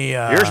helping the.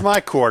 Here's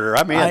my quarter.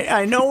 I mean,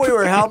 I know we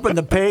were helping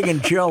the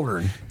pagan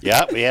children.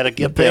 yeah, we had to The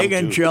get them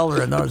pagan too.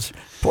 children, those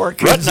poor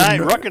kids.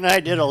 Rook and I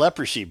did a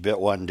leprosy bit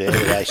one day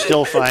that I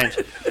still find.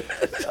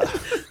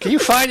 Can you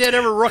find that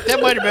ever, Rook?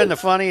 That might have been the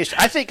funniest.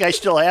 I think I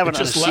still have it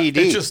on a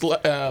CD. It's just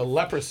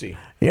leprosy.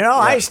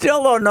 I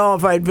still don't know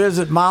if I'd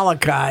visit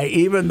Molokai,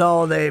 even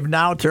though they've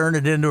now turned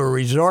it into a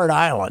resort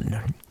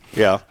island.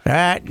 Yeah.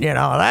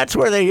 That's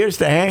where they used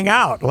to hang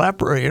out,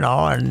 leper.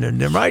 And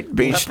there might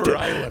be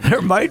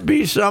there might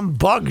be some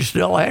bugs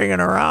still hanging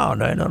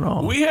around. I don't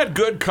know. We had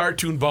good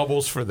cartoon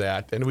bubbles for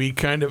that, and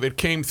it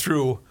came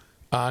through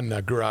on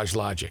Garage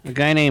Logic. A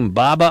guy named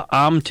Baba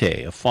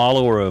Amte, a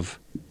follower of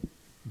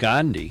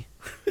Gandhi,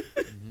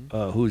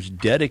 whose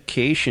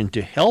dedication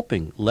to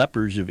helping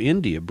lepers of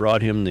India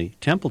brought him the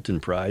Templeton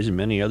Prize and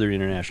many other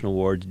international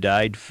awards,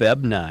 died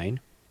Feb 9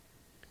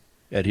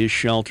 at his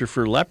shelter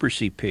for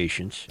leprosy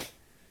patients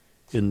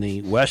in the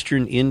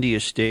western India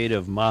state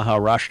of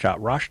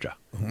Maharashtra.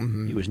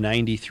 He was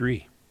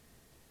 93.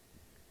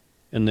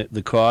 And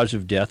the cause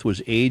of death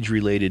was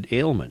age-related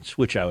ailments,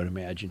 which I would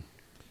imagine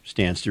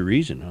stands to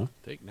reason, huh?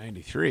 Take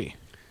 93.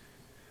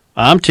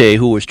 Amte,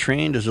 who was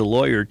trained as a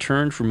lawyer,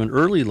 turned from an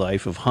early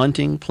life of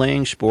hunting,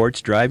 playing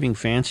sports, driving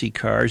fancy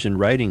cars, and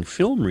writing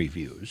film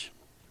reviews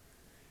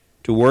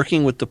to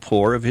working with the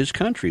poor of his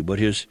country. But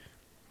his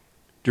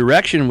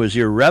direction was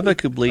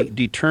irrevocably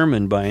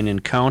determined by an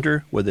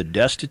encounter with a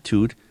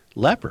destitute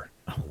leper.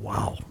 Oh,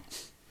 wow.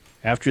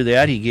 After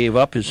that, he gave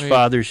up his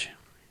father's...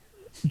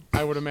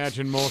 I would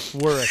imagine most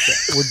would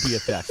be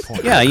at that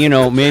point.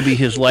 Yeah, maybe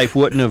his life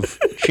wouldn't have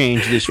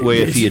changed this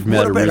way if he had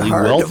met a really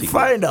hard wealthy to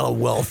find a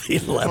wealthy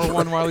leper. Or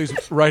one while he's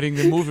writing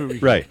the movie review.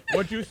 Right.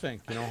 What do you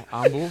think?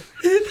 Ambu?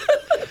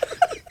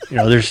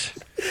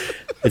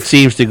 It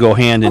seems to go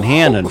hand in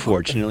hand,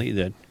 unfortunately,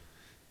 that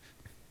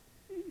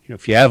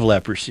if you have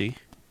leprosy,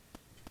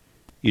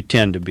 you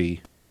tend to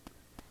be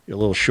a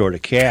little short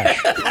of cash.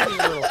 A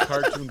little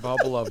cartoon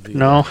bubble of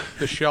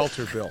the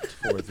shelter built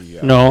for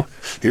the. No.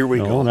 Here we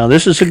go. Now,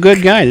 this is a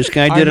good guy. This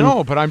guy did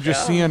but I'm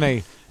just seeing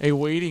a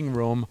waiting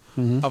room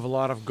of a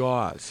lot of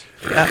gauze.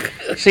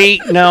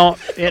 See, now,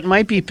 it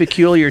might be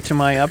peculiar to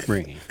my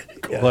upbringing,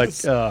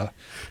 but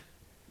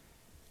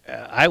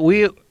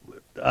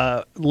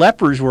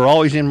lepers were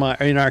always in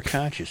our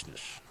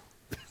consciousness.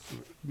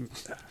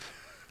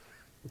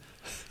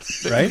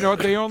 Right?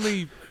 They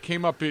only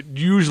came up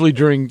usually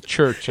during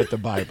church at the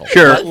Bible.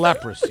 Sure. Not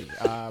leprosy.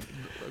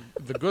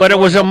 But it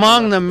was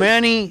among the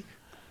many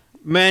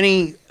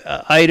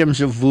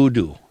items of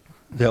voodoo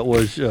that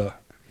was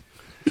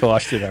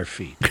tossed at our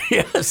feet.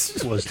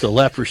 Yes. Was the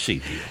leprosy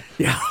deal.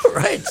 Yeah,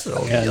 right.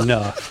 So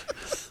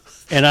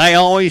and I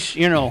always,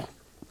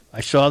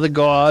 I saw the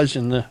gauze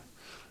and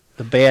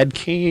the bad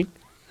cane.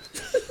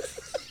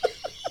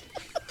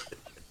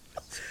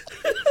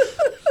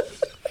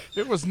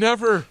 It was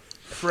never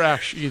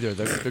fresh either.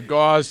 The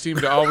gauze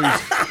seemed to always.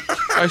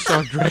 I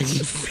saw dragon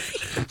feet.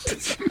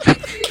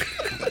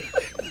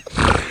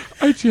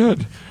 I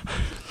did.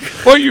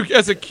 Well,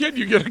 as a kid,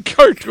 you get a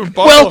cartoon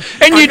bubble. Well,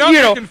 and I'm not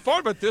making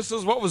fun, but this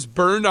is what was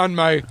burned on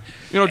my,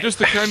 just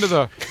the kind of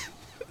the.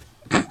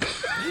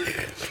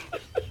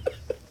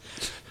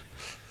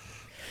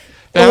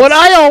 Well, what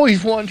I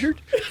always wondered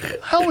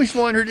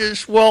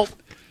is,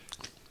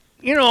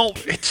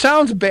 it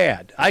sounds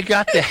bad. I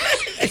got that.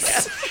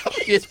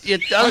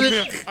 It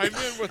doesn't. I'm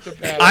in with the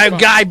bad.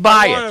 I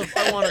buy it.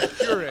 I want to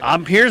cure it.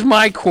 Here's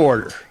my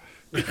quarter.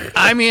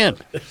 I'm in.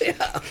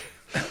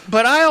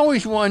 But I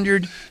always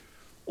wondered,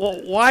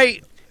 why?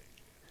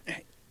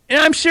 And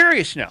I'm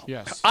serious now.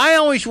 Yes. I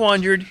always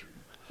wondered,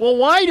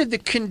 why did the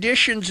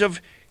conditions of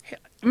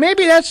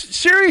maybe that's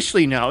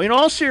seriously now, in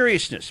all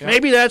seriousness,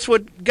 maybe that's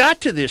what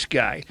got to this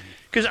guy.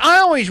 Because I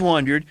always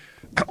wondered,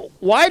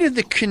 why did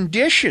the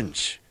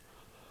conditions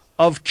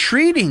of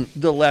treating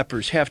the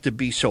lepers have to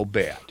be so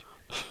bad?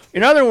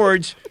 In other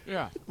words,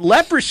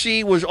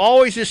 leprosy was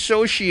always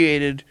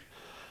associated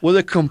with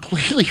a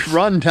completely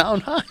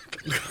run-down hut.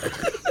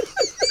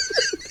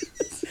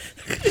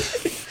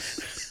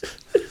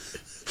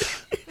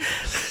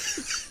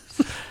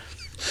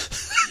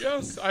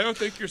 Yes, I don't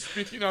think you're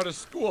speaking out of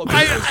school.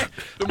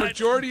 The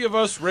majority of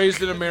us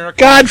raised in America.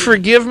 God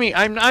forgive me.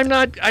 I'm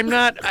not.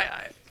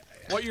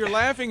 What you're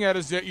laughing at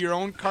is that your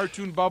own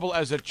cartoon bubble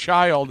as a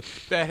child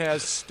that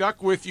has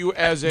stuck with you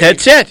as a.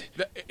 That's it.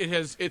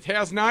 It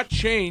has not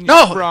changed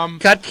No,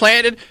 got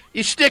planted.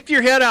 You stick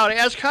your head out,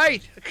 ask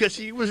height, because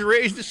he was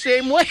raised the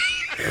same way.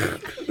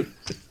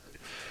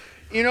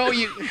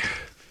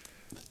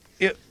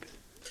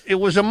 it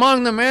was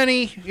among the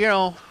many,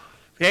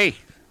 hey,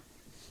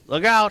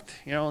 look out,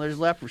 there's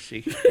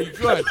leprosy.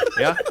 Good.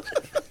 Yeah.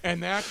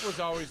 And that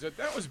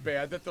was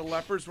bad, that the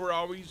lepers were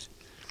always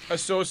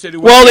associated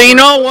with... Well, you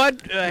know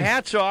what?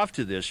 Hats off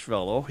to this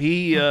fellow.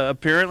 He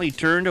apparently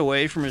turned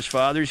away from his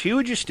father's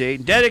huge estate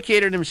and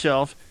dedicated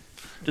himself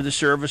to the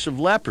service of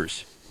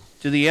lepers.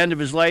 To the end of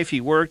his life, he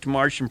worked,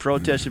 marched, and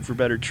protested for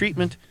better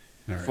treatment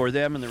for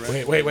them and the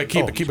rest. Wait,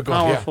 keep it going.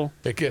 Powerful.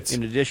 Yeah, it gets.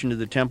 In addition to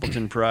the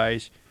Templeton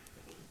Prize,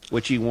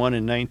 which he won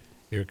in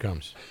Here it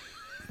comes.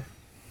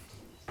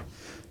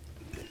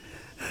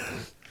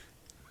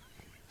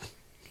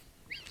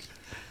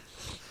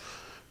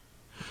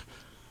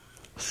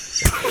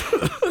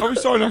 We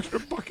saw an extra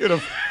bucket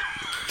of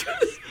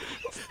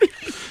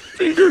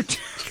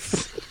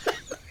fingertips.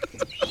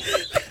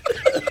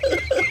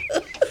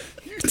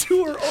 You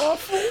two are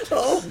awful.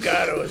 Oh,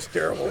 God, it was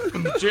terrible.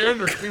 And the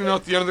janitor cleaning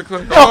out the end of the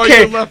clinic. Oh, Okay.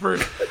 you're a leopard.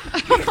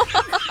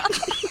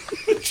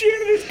 The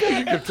janitor's got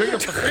You can pick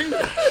up a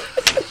finger.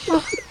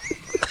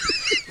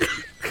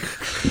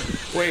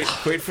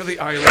 Wait for the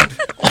island.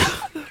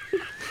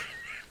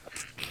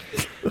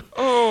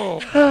 Oh.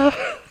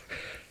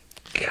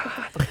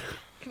 God.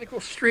 Can I go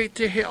straight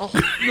to hell?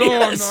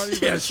 No, I'm not even.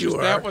 Yes, you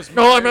are. That was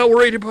No, I'm not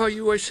worried about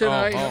you. I said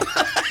I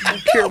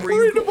don't care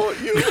where you go. I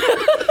was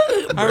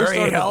Mary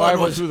starting the Helen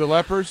Bible was- through the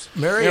lepers.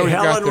 Mary There we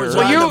got Helen there. was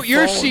Well, on you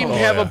the phone. seem to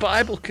have a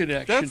Bible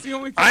connection. That's the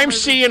only time I'm I-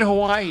 seeing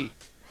Hawaii.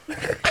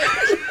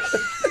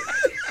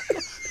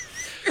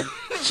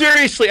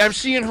 Seriously, I'm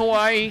seeing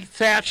Hawaii,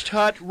 thatched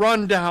hut,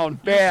 rundown,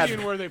 bad.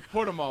 Seeing where they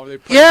put them all. They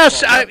put Yes,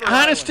 them all. Leper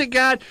honest to Island.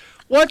 God,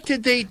 what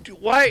did they do?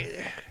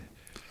 Why?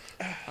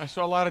 I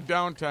saw a lot of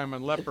downtime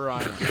on Leper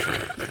Island.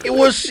 It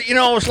was, it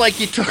was like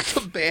you took the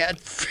bad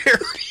ferry.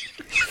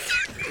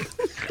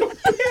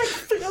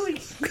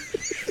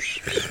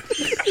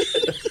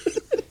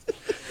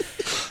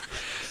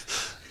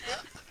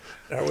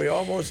 Are we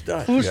almost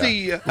done? Who's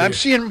I'm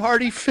seeing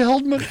Marty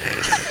Feldman.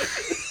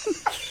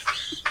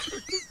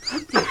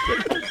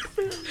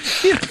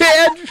 It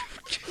had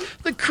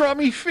the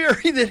crummy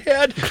ferry that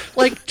had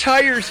like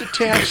tires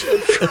attached to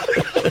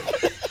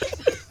it.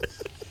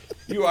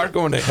 You are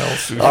going to hell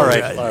soon. All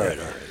right.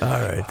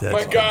 That's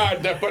My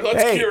God, but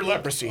let's Hey. cure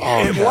leprosy.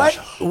 And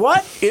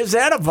what is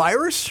that, a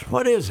virus?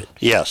 What is it?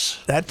 Yes,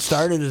 That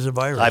started as a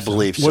virus. I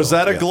believe so. Was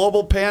that a yeah.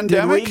 global Did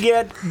pandemic?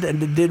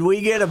 did we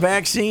get a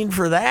vaccine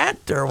for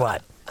that or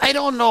what? I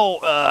don't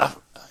know.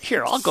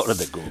 Here, I'll go to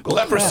the Google.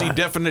 Leprosy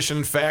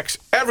definition, facts,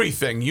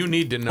 everything you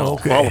need to know.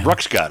 Okay. Well,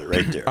 Brooks got it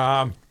right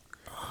there.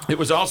 It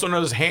was also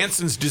known as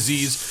Hansen's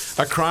disease,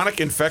 a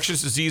chronic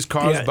infectious disease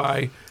caused Yeah.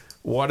 by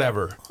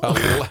whatever.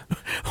 Whatever.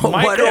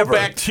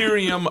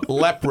 Mycobacterium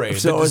leprae.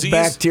 So the it was disease,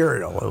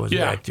 bacterial. It was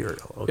Yeah.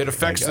 bacterial. Okay, It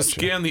affects I the gotcha.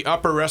 skin, the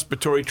upper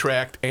respiratory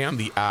tract, and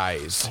the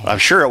eyes. I'm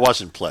sure it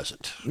wasn't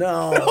pleasant.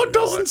 No, it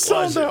doesn't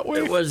sound wasn't. that way.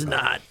 It was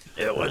not.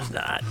 It was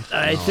not.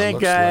 I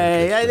think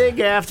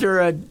after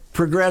it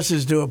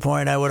progresses to a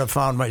point, I would have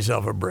found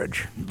myself a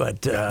bridge.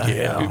 But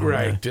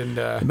Right. And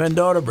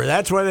Mendota Bridge.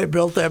 That's why they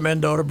built that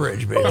Mendota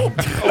Bridge, baby.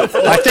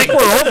 I think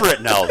we're over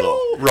it now, though.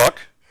 Rook.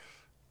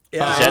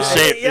 Yeah, that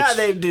say it's-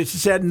 they just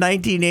said in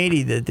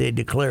 1980 that they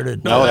declared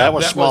it. No, that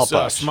was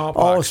smallpox.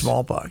 smallpox. Oh,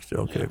 smallpox.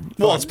 Okay.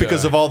 Well, it's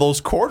because of all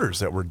those quarters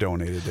that were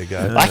donated. They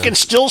got. I can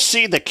still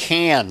see the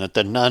can that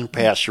the nun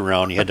passed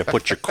around. You had to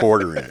put your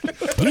quarter in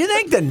it. Do you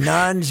think the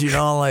nuns,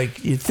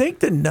 you think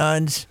the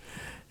nuns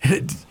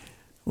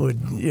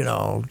would,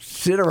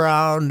 sit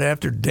around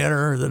after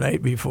dinner the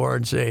night before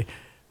and say,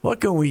 what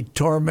can we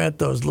torment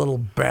those little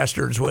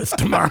bastards with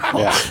tomorrow?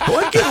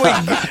 What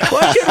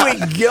can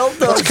we guilt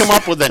those? Let's come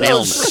up with an those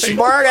illness.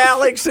 Smart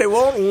Alex, they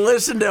won't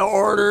listen to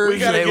orders. We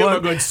gotta They give 'em a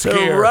won't- good They're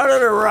scare.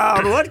 running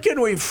around. What can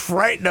we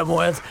frighten them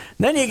with?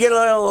 And then you get a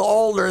little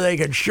older, they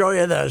can show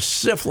you the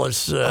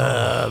syphilis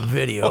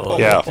video.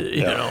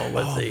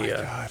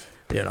 Yeah.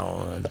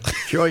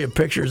 Show you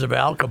pictures of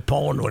Al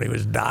Capone when he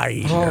was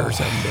dying or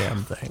some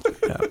damn thing.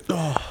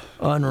 Yeah.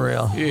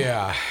 Unreal.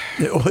 Yeah.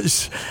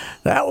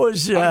 That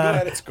was.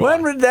 glad it's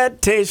gone. When did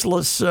that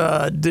tasteless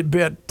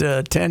bit?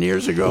 10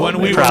 years ago.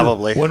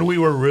 Probably. When we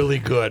were really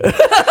good.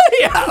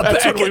 Yeah,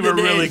 That's back when we in the were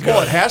really days. good.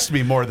 Well, it has to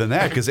be more than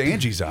that because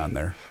Angie's on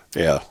there.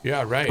 Yeah.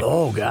 Yeah, right.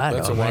 Oh God,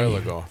 That's a almighty. while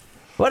ago.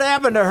 What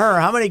happened to her?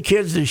 How many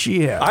kids does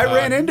she have? I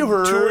ran into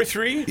her. 2 or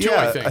 3? 2,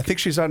 Yeah, I think.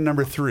 she's on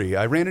number 3.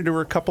 I ran into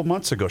her a couple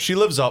months ago. She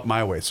lives out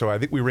my way, so I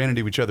think we ran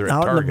into each other at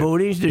Out in Target. the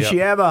booties. Does Yep. she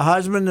have a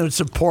husband that's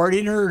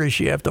supporting her, or does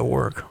she have to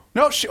work?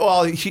 No,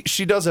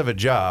 she does have a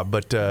job,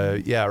 but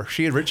yeah,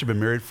 she and Rich have been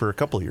married for a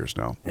couple of years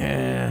now.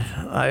 Yeah,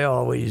 I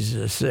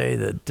always say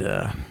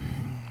that.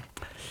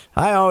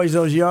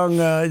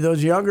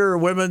 Those younger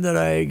women that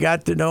I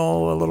got to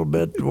know a little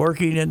bit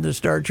working in the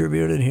Star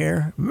Tribune in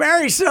here,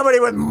 marry somebody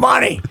with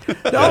money.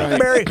 Don't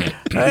marry.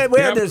 We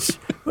had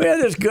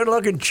this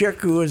good-looking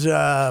chick who was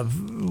at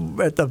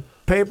the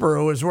paper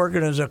who was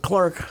working as a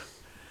clerk,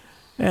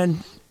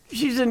 and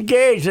she's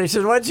engaged. I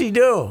said, "What's he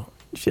do?"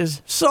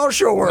 She's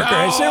social worker. No.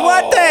 I said,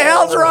 what the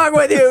hell's wrong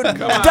with you?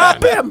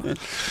 Dump him.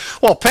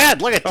 Well,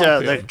 Pat, look at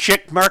the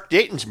chick Mark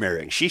Dayton's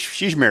marrying.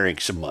 She's marrying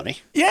some money.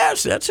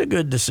 Yes, that's a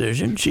good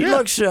decision. She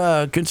looks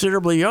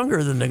considerably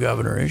younger than the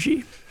governor, is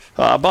she?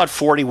 About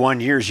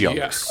 41 years younger.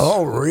 Yes.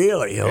 Oh,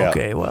 really?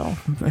 Okay, yeah. Well.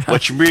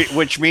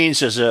 which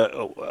means, as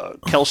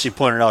Kelsey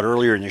pointed out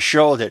earlier in the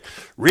show, that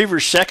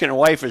Reaver's second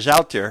wife is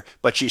out there,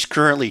 but she's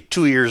currently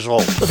 2 years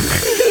old.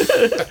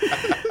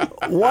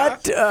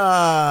 What?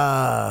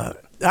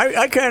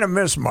 I kind of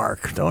miss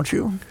Mark, don't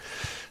you?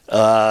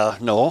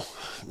 No,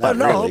 not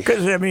really.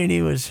 Because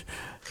he was.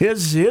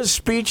 His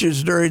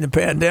speeches during the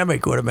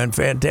pandemic would have been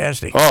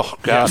fantastic. Oh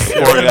God!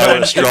 I would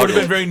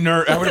have been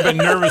I would have been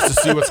nervous to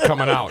see what's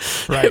coming out.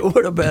 Right? It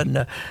would have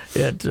been.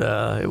 It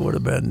would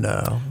have been.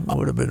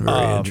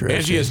 Very interesting.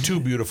 And she has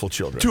 2 beautiful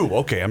children. 2.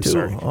 Okay, I'm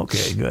sorry.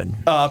 Okay, good.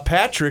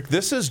 Patrick,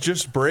 this is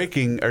just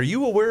breaking. Are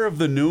you aware of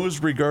the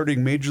news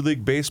regarding Major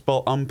League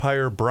Baseball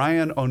umpire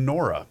Brian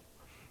Onora?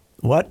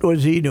 What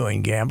was he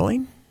doing?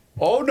 Gambling?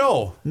 Oh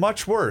no,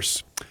 much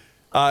worse.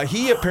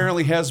 He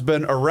apparently has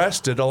been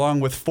arrested along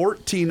with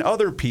 14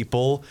 other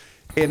people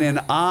in an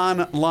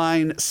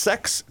online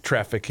sex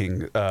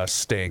trafficking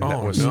sting.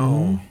 Let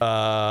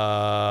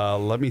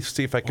me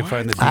see if I can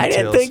find the details. I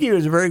didn't think he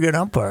was a very good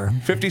umpire.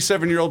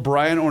 57-year-old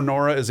Brian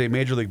Onora is a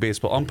Major League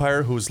Baseball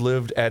umpire who's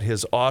lived at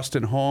his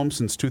Austin home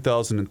since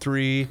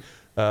 2003.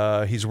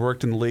 He's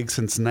worked in the league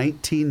since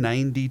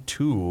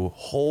 1992.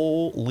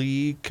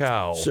 Holy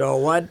cow! So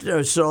what?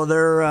 So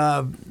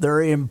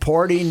they're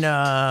importing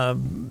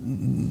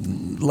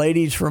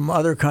ladies from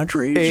other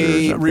countries.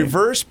 A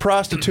reverse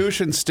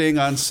prostitution sting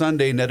on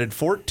Sunday netted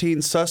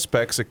 14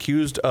 suspects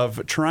accused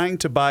of trying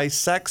to buy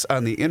sex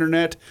on the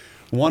internet.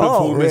 One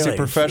of whom is a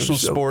professional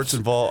sports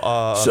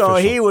involved. So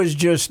he was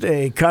just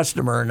a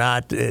customer,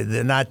 not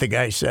the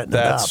guy setting it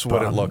up. That's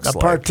what it looks like. A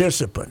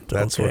participant.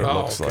 That's what it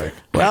looks like.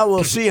 Well,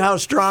 we'll see how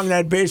strong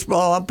that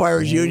baseball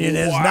umpires union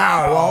is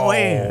now, won't we?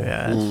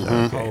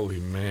 Yeah, Holy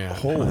man!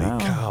 Holy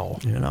cow!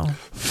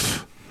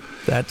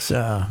 That's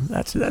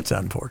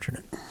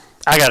unfortunate.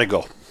 I gotta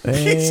go.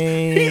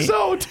 He's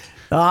out.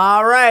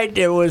 All right,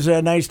 it was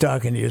nice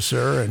talking to you,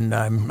 sir, and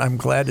I'm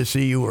glad to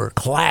see you were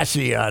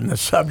classy on the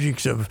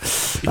subjects of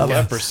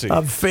leprosy,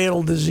 of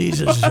fatal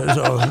diseases.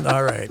 So,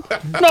 all right.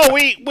 No,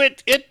 we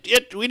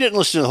didn't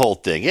listen to the whole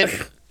thing.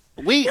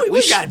 We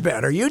got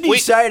better. You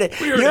decided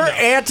you're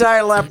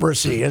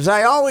anti-leprosy, as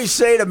I always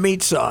say to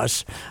Meat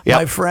Sauce,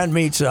 my friend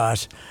Meat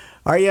Sauce.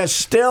 Are you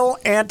still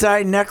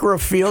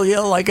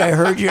anti-necrophilia, like I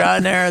heard you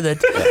on there?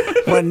 That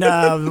when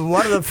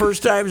one of the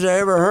first times I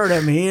ever heard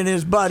him, he and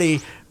his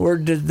buddy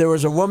there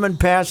was a woman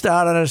passed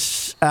out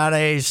on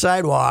a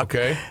sidewalk,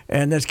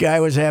 and this guy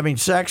was having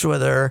sex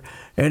with her,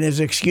 and his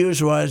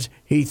excuse was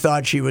he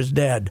thought she was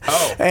dead.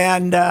 Oh,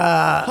 and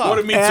what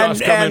did Meat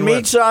Sauce come in and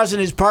Meat Sauce and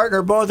his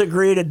partner both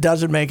agreed it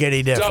doesn't make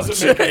any difference.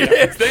 Doesn't make any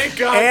difference. Thank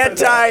God.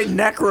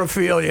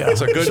 Anti-necrophilia.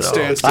 That's a good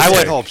stance. I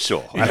would hope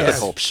so. I would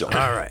hope so.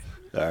 All right.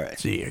 All right.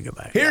 See you.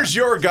 Goodbye. Here's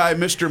your guy,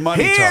 Mr.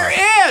 Money Talk. Here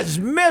is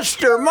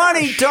Mr.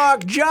 Money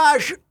Talk,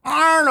 Josh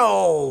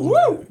Arnold.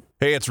 Woo!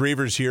 Hey, it's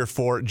Reavers here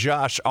for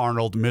Josh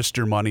Arnold,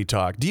 Mr. Money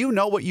Talk. Do you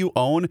know what you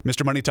own?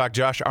 Mr. Money Talk,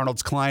 Josh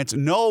Arnold's clients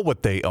know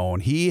what they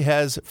own. He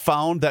has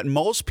found that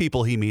most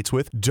people he meets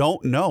with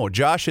don't know.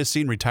 Josh has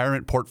seen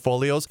retirement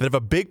portfolios that have a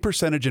big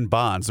percentage in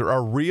bonds. There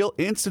are real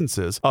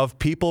instances of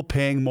people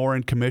paying more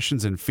in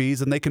commissions and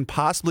fees than they can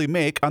possibly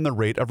make on the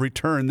rate of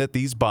return that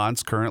these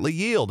bonds currently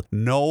yield.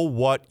 Know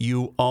what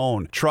you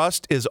own.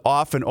 Trust is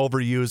often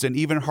overused and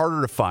even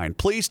harder to find.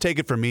 Please take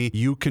it from me.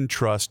 You can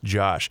trust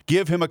Josh.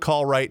 Give him a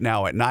call right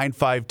now at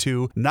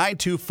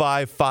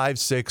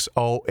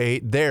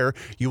 952-925-5608. There,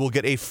 you will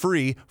get a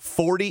free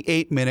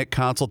 48-minute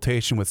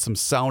consultation with some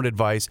sound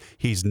advice.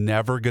 He's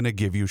never going to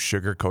give you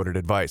sugar-coated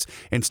advice.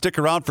 And stick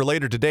around for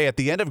later today at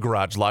the end of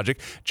Garage Logic.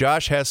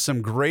 Josh has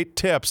some great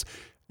tips,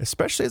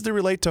 especially as they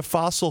relate to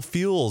fossil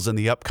fuels in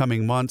the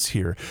upcoming months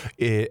here,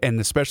 and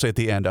especially at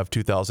the end of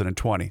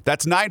 2020.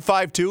 That's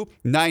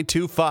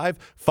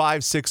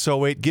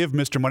 952-925-5608. Give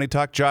Mr. Money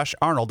Talk, Josh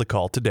Arnold, a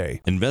call today.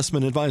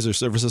 Investment advisor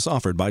services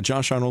offered by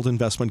Josh Arnold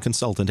Investment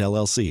Consultant,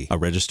 LLC, a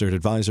registered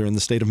advisor in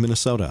the state of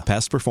Minnesota.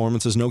 Past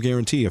performance is no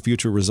guarantee of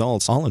future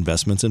results. All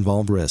investments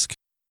involve risk.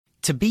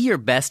 To be your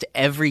best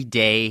every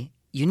day,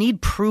 you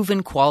need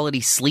proven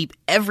quality sleep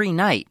every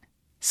night.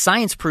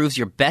 Science proves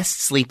your best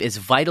sleep is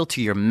vital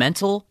to your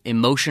mental,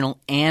 emotional,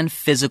 and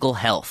physical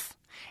health.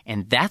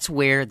 And that's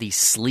where the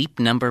Sleep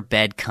Number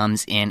bed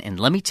comes in. And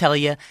let me tell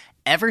you,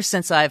 ever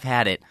since I've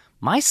had it,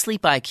 my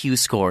sleep IQ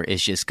score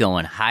is just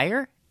going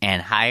higher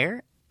and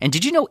higher. And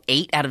did you know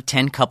 8 out of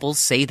 10 couples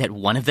say that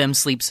one of them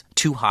sleeps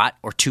too hot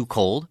or too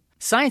cold?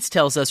 Science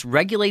tells us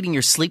regulating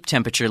your sleep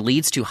temperature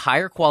leads to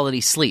higher quality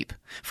sleep.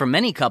 For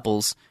many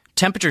couples,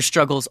 temperature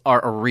struggles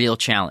are a real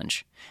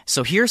challenge.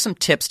 So here are some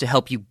tips to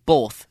help you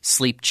both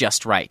sleep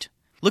just right.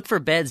 Look for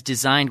beds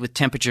designed with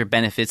temperature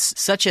benefits,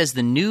 such as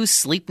the new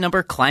Sleep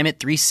Number Climate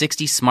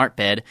 360 Smart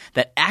Bed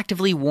that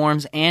actively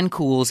warms and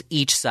cools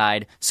each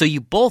side so you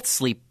both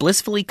sleep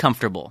blissfully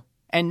comfortable.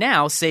 And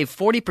now save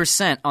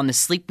 40% on the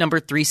Sleep Number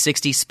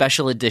 360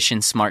 Special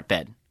Edition smart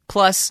bed.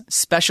 Plus,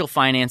 special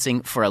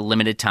financing for a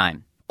limited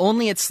time.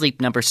 Only at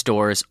Sleep Number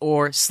stores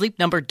or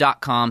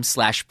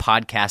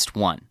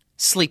sleepnumber.com/podcast1.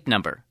 Sleep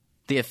Number,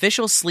 the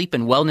official sleep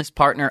and wellness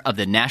partner of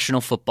the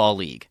National Football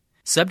League.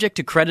 Subject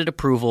to credit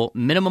approval,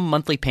 minimum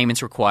monthly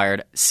payments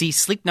required. See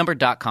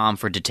sleepnumber.com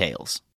for details.